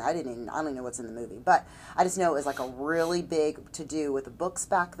going on, and I don't even know what's in the movie. But I just know it was like a really big to-do with the books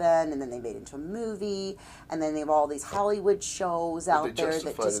back then, and then they made it into a movie, and then they have all these Hollywood shows out there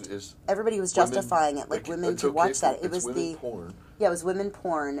that just, everybody was justifying it, like women could watch that. It was porn. Yeah, it was women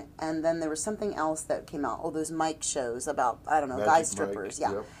porn, and then there was something else that came out, those Mike shows about, I don't know, Magic guy strippers,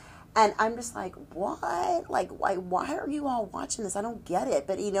 Mike, Yep. And I'm just like, what? Like, why are you all watching this? I don't get it.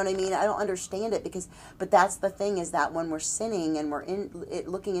 But you know what I mean? I don't understand it but that's the thing, is that when we're sinning and we're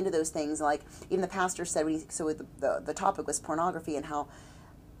looking into those things, like even the pastor said, the topic was pornography and how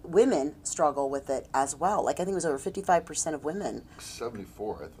women struggle with it as well. Like, I think it was over 55% of women.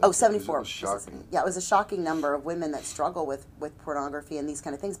 74, I think. Oh, 74. It was shocking. Yeah, it was a shocking number of women that struggle with pornography and these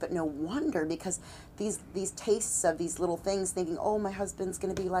kind of things. But no wonder, because these tastes of these little things, thinking, oh, my husband's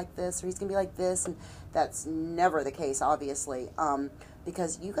going to be like this or he's going to be like this. And that's never the case, obviously,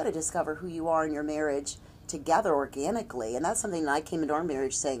 because you got to discover who you are in your marriage together organically. And that's something that I came into our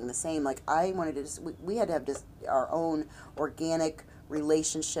marriage saying the same. Like, I wanted to we had to have just our own organic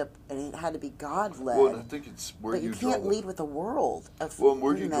relationship, and it had to be God led. Well, and I think it's where but you can't lead with the world. Well, and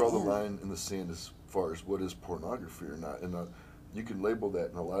where do you draw the line in the sand as far as what is pornography or not? And you can label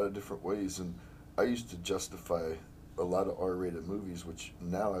that in a lot of different ways. And I used to justify a lot of R-rated movies, which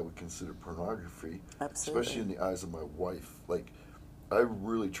now I would consider pornography. Absolutely. Especially in the eyes of my wife. Like, I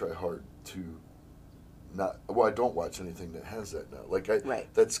really try hard to not. Well, I don't watch anything that has that now. Like,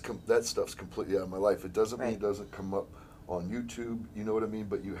 that stuff's completely out of my life. It doesn't mean it doesn't come up on YouTube, you know what I mean?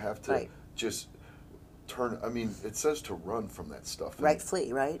 But you have to just turn. I mean, it says to run from that stuff.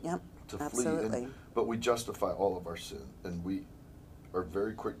 Flee, right? Yep. To Absolutely. flee. But we justify all of our sin, and we are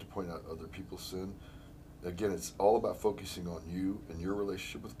very quick to point out other people's sin. Again, it's all about focusing on you and your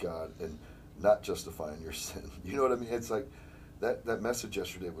relationship with God, and not justifying your sin. You know what I mean? It's like that message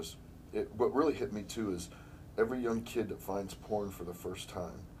yesterday was. What really hit me too is every young kid that finds porn for the first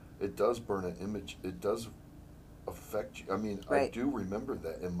time, it does burn an image. It does affect you. I mean, I do remember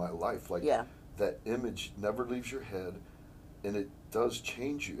that in my life. Like, that image never leaves your head, and it does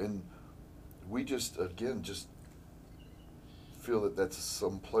change you. And we just feel that that's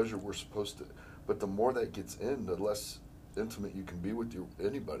some pleasure we're supposed to. But the more that gets in, the less intimate you can be with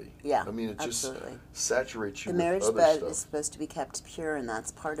anybody. Yeah, I mean, it absolutely. just saturates you. The marriage with bed stuff. is supposed to be kept pure, and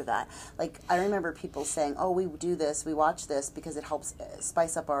that's part of that. Like, I remember people saying, "Oh, we do this, we watch this because it helps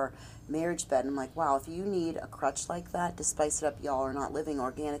spice up our marriage bed." And I'm like, wow, if you need a crutch like that to spice it up, y'all are not living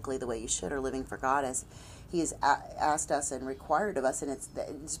organically the way you should, or living for God as He has asked us and required of us, and it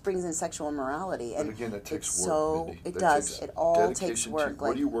just brings in sexual immorality. And again, it takes work. So Mindy. it does. It all takes work.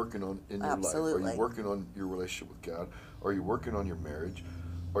 What are you working on in your life? Absolutely. Are you working on your relationship with God? Are you working on your marriage?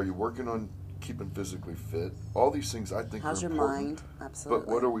 Are you working on keeping physically fit? All these things I think How's are your important. mind? Absolutely.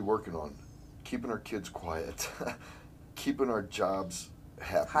 But what are we working on? Keeping our kids quiet, keeping our jobs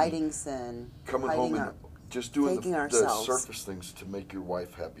happy, hiding sin, coming home and just doing the surface things to make your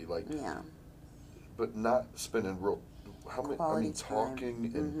wife happy, like but not spending quality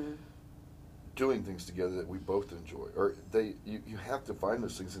talking and doing things together that we both enjoy, or you have to find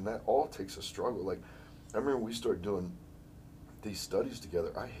those things, and that all takes a struggle. Like, I remember we started doing these studies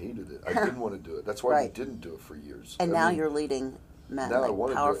together. I hated it. I didn't want to do it. That's why we didn't do it for years. And now you're leading men. Now like, I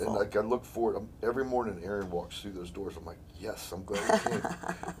want powerful. to do it, and like I look forward. Every morning, Aaron walks through those doors. I'm like, yes, I'm glad he came.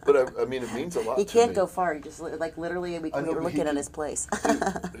 But I mean, it means a lot. He to can't me. go far. He just like literally, we were looking at his place.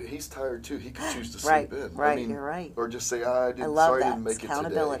 Dude, he's tired too. He could choose to sleep in. Right, I mean, you're right. Or just say, I didn't make it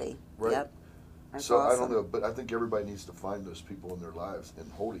accountability. Today. Right. Yep. That's so awesome. I don't know, but I think everybody needs to find those people in their lives and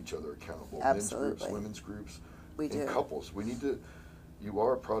hold each other accountable. Absolutely. Men's groups, women's groups, and couples. We need to. You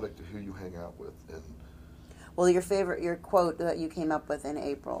are a product of who you hang out with, and. Well, your quote that you came up with in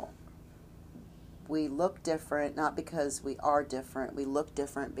April. We look different, not because we are different. We look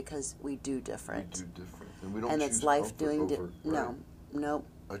different because we do different. We do different, and we don't. And choose it's life comfort doing. over, No, nope.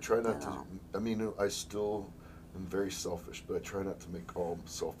 I try not to. I mean, I still am very selfish, but I try not to make all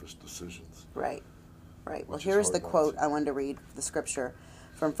selfish decisions. Right. Well, here's the quote I wanted to read, the scripture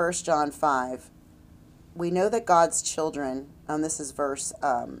from 1 John 5. We know that God's children, and this is verse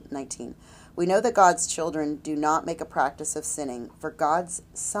 19. We know that God's children do not make a practice of sinning, for God's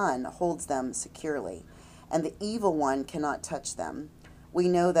Son holds them securely, and the evil one cannot touch them. We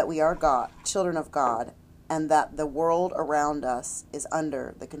know that we are children of God, and that the world around us is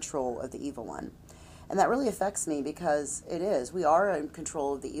under the control of the evil one. And that really affects me, because it is. We are in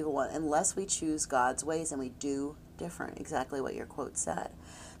control of the evil one unless we choose God's ways, and we do different, exactly what your quote said.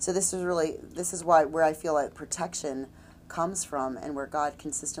 So this is where I feel like protection comes from, and where God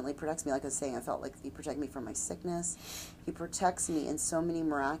consistently protects me. Like I was saying, I felt like He protected me from my sickness. He protects me in so many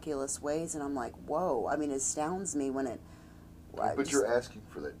miraculous ways, and I'm like, whoa. I mean, it astounds me when it... But you're asking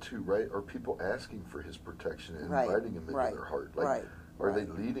for that too, right? Are people asking for His protection and inviting Him into their heart? Like, are they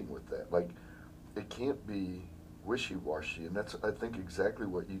leading with that? Like, it can't be wishy-washy, and that's, I think, exactly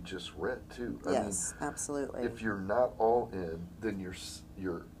what you just read too. I mean, absolutely. If you're not all in, then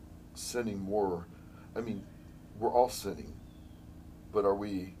you're sinning more. I mean, we're all sinning, but are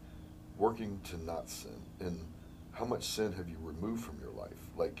we working to not sin, and how much sin have you removed from your life?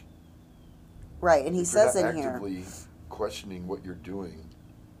 Like, right, and he says in here, actively here, questioning what you're doing,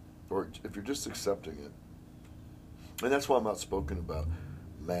 or if you're just accepting it, and that's why I'm outspoken about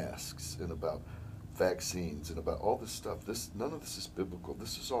masks and about vaccines and about all this stuff. None of this is biblical.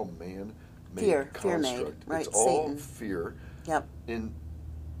 This is all man-made construct. Right? It's all Satan. fear. Yep. And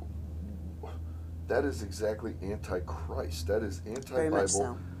that is exactly anti-Christ. That is anti-Bible. Very much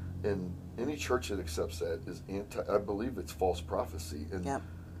so. And any church that accepts that is I believe it's false prophecy. And yep.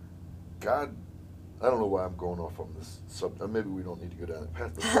 God, I don't know why I'm going off on this maybe we don't need to go down that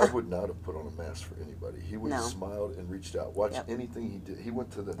path, but God would not have put on a mask for anybody. He would have smiled and reached out. Watch anything he did. He went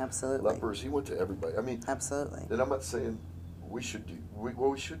to the lepers. He went to everybody. I mean, absolutely. And I'm not saying we should do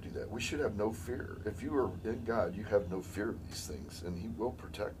that. We should have no fear. If you are in God, you have no fear of these things, and he will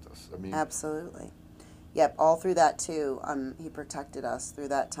protect us. I mean, absolutely. Yep, all through that too. He protected us through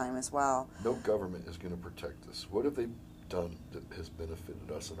that time as well. No government is going to protect us. What have they done that has benefited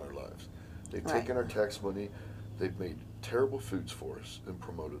us in our lives? They've taken our tax money. They've made terrible foods for us and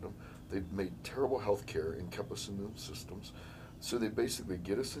promoted them. They've made terrible health care and kept us in those systems. So they basically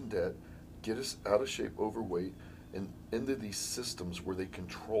get us in debt, get us out of shape, overweight, and into these systems where they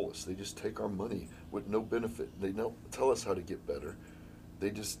control us. They just take our money with no benefit. They don't tell us how to get better. They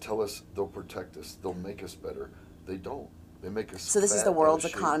just tell us they'll protect us. They'll make us better. They don't. They make us. So this is the world's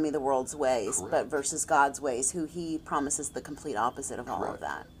economy, the world's ways, Correct. but versus God's ways, who he promises the complete opposite of all of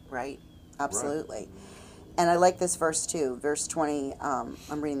that, right? Absolutely. Right. And I like this verse too. Verse 20, I'm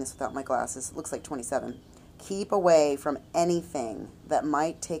reading this without my glasses. It looks like 27. Keep away from anything that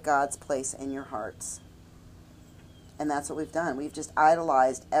might take God's place in your hearts. And that's what we've done. We've just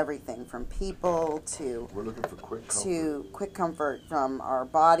idolized everything from people to... We're looking for quick comfort. To quick comfort from our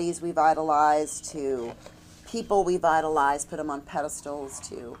bodies we've idolized, to people we've idolized, put them on pedestals,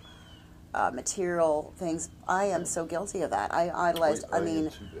 to material things. I am so guilty of that. I idolized...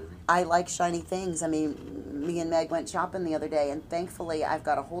 I like shiny things. I mean, me and Meg went shopping the other day, and thankfully I've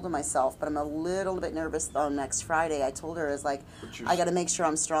got a hold of myself, but I'm a little bit nervous though next Friday. I told her, I was like, I got to make sure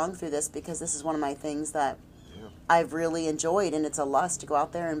I'm strong through this, because this is one of my things that I've really enjoyed, and it's a lust to go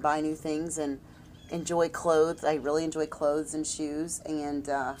out there and buy new things and enjoy clothes. I really enjoy clothes and shoes, and...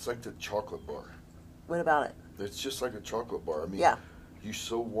 it's like the chocolate bar. What about it? It's just like a chocolate bar. I mean, you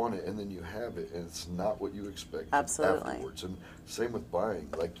so want it, and then you have it, and it's not what you expect afterwards. And same with buying.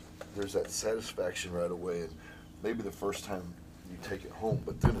 Like, there's that satisfaction right away, and maybe the first time you take it home,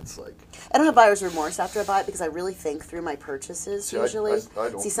 but then it's like... I don't have buyer's remorse after I buy it, because I really think through my purchases, usually. I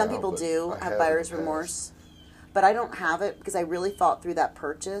don't some now, people do have buyer's remorse, but I don't have it, because I really thought through that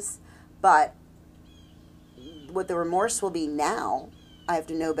purchase. But what the remorse will be now, I have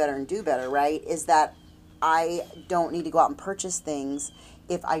to know better and do better, right, is that I don't need to go out and purchase things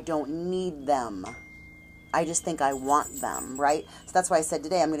if I don't need them. I just think I want them, right? So that's why I said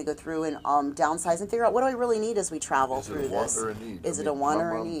today I'm going to go through and downsize and figure out what do I really need as we travel through this. Is it a want or a need? Is it a want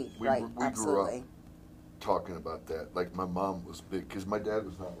or a need? Right, we grew up talking about that. Like, my mom was big, because my dad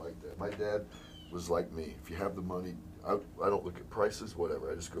was not like that. My dad was like me. If you have the money, I don't look at prices,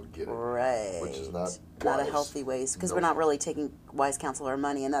 whatever. I just go get it. Right. Which is not a healthy ways, because we're not really taking wise counsel of our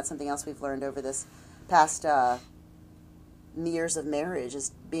money, and that's something else we've learned over this past years of marriage,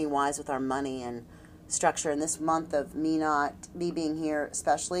 is being wise with our money and structure. And this month of me being here,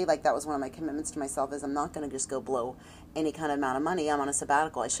 especially, like, that was one of my commitments to myself, is I'm not going to just go blow any kind of amount of money. I'm on a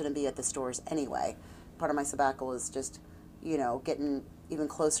sabbatical. I shouldn't be at the stores anyway. Part of my sabbatical is just, getting even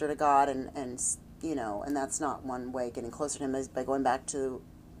closer to God, and that's not one way getting closer to him, is by going back to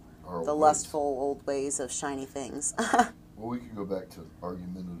the lustful old ways of shiny things. Well, we could go back to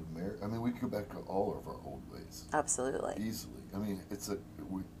argumentative marriage. I mean, we could go back to all of our old ways. Absolutely. Easily. I mean,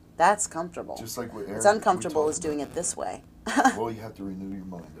 that's comfortable. Just like what Aaron, it's uncomfortable is doing it this way. Well, you have to renew your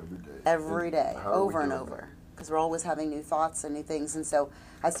mind every day. Every day, over and over. Because we're always having new thoughts and new things. And so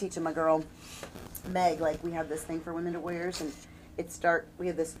I was teaching my girl, Meg, like, we have this thing for Women to Warriors, and we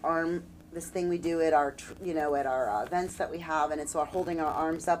have this thing we do at our, at our events that we have, and it's about holding our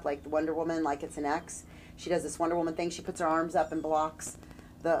arms up like the Wonder Woman, like it's an X. She does this Wonder Woman thing. She puts her arms up and blocks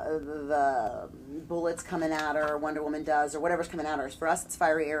the bullets coming at her, or Wonder Woman does, or whatever's coming at her. For us, it's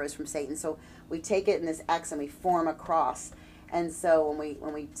fiery arrows from Satan. So we take it in this X and we form a cross. And so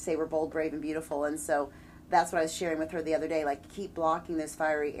when we say we're bold, brave, and beautiful, and so that's what I was sharing with her the other day. Like, keep blocking those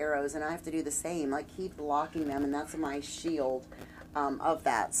fiery arrows, and I have to do the same. Like, keep blocking them, and that's my shield of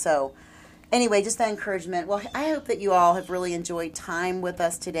that. So anyway, just that encouragement. Well, I hope that you all have really enjoyed time with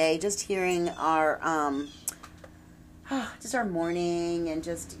us today, just hearing our just our morning, and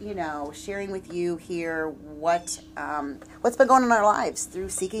just, sharing with you here what's been going on in our lives through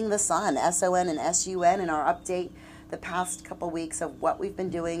Seeking the Sun, SON and SUN, and our update the past couple weeks of what we've been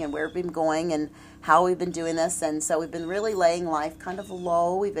doing and where we've been going and how we've been doing this. And so we've been really laying life kind of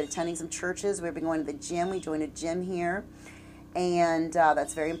low. We've been attending some churches. We've been going to the gym. We joined a gym here, and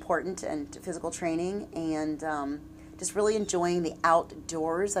that's very important, and physical training, and just really enjoying the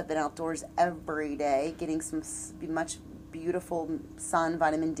outdoors. I've been outdoors every day, getting some much beautiful sun,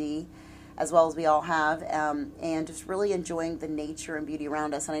 vitamin D, as well as we all have, and just really enjoying the nature and beauty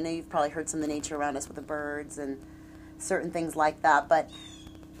around us. And I know you've probably heard some of the nature around us with the birds and certain things like that, but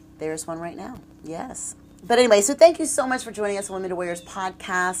there's one right now. Yes. But anyway, so thank you so much for joining us on Women to Warriors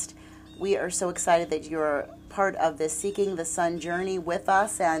podcast. We are so excited that you're part of this Seeking the Sun journey with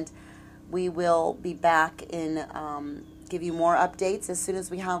us, and we will be back and give you more updates as soon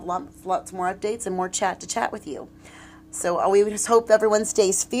as we have lots more updates and more to chat with you. So we just hope everyone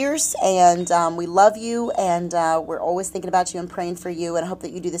stays fierce, and we love you, and we're always thinking about you and praying for you, and I hope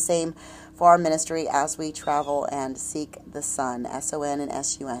that you do the same for our ministry as we travel and seek the sun, SON and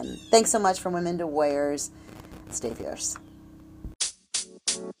SUN. Thanks so much from Women to Warriors. Stay fierce.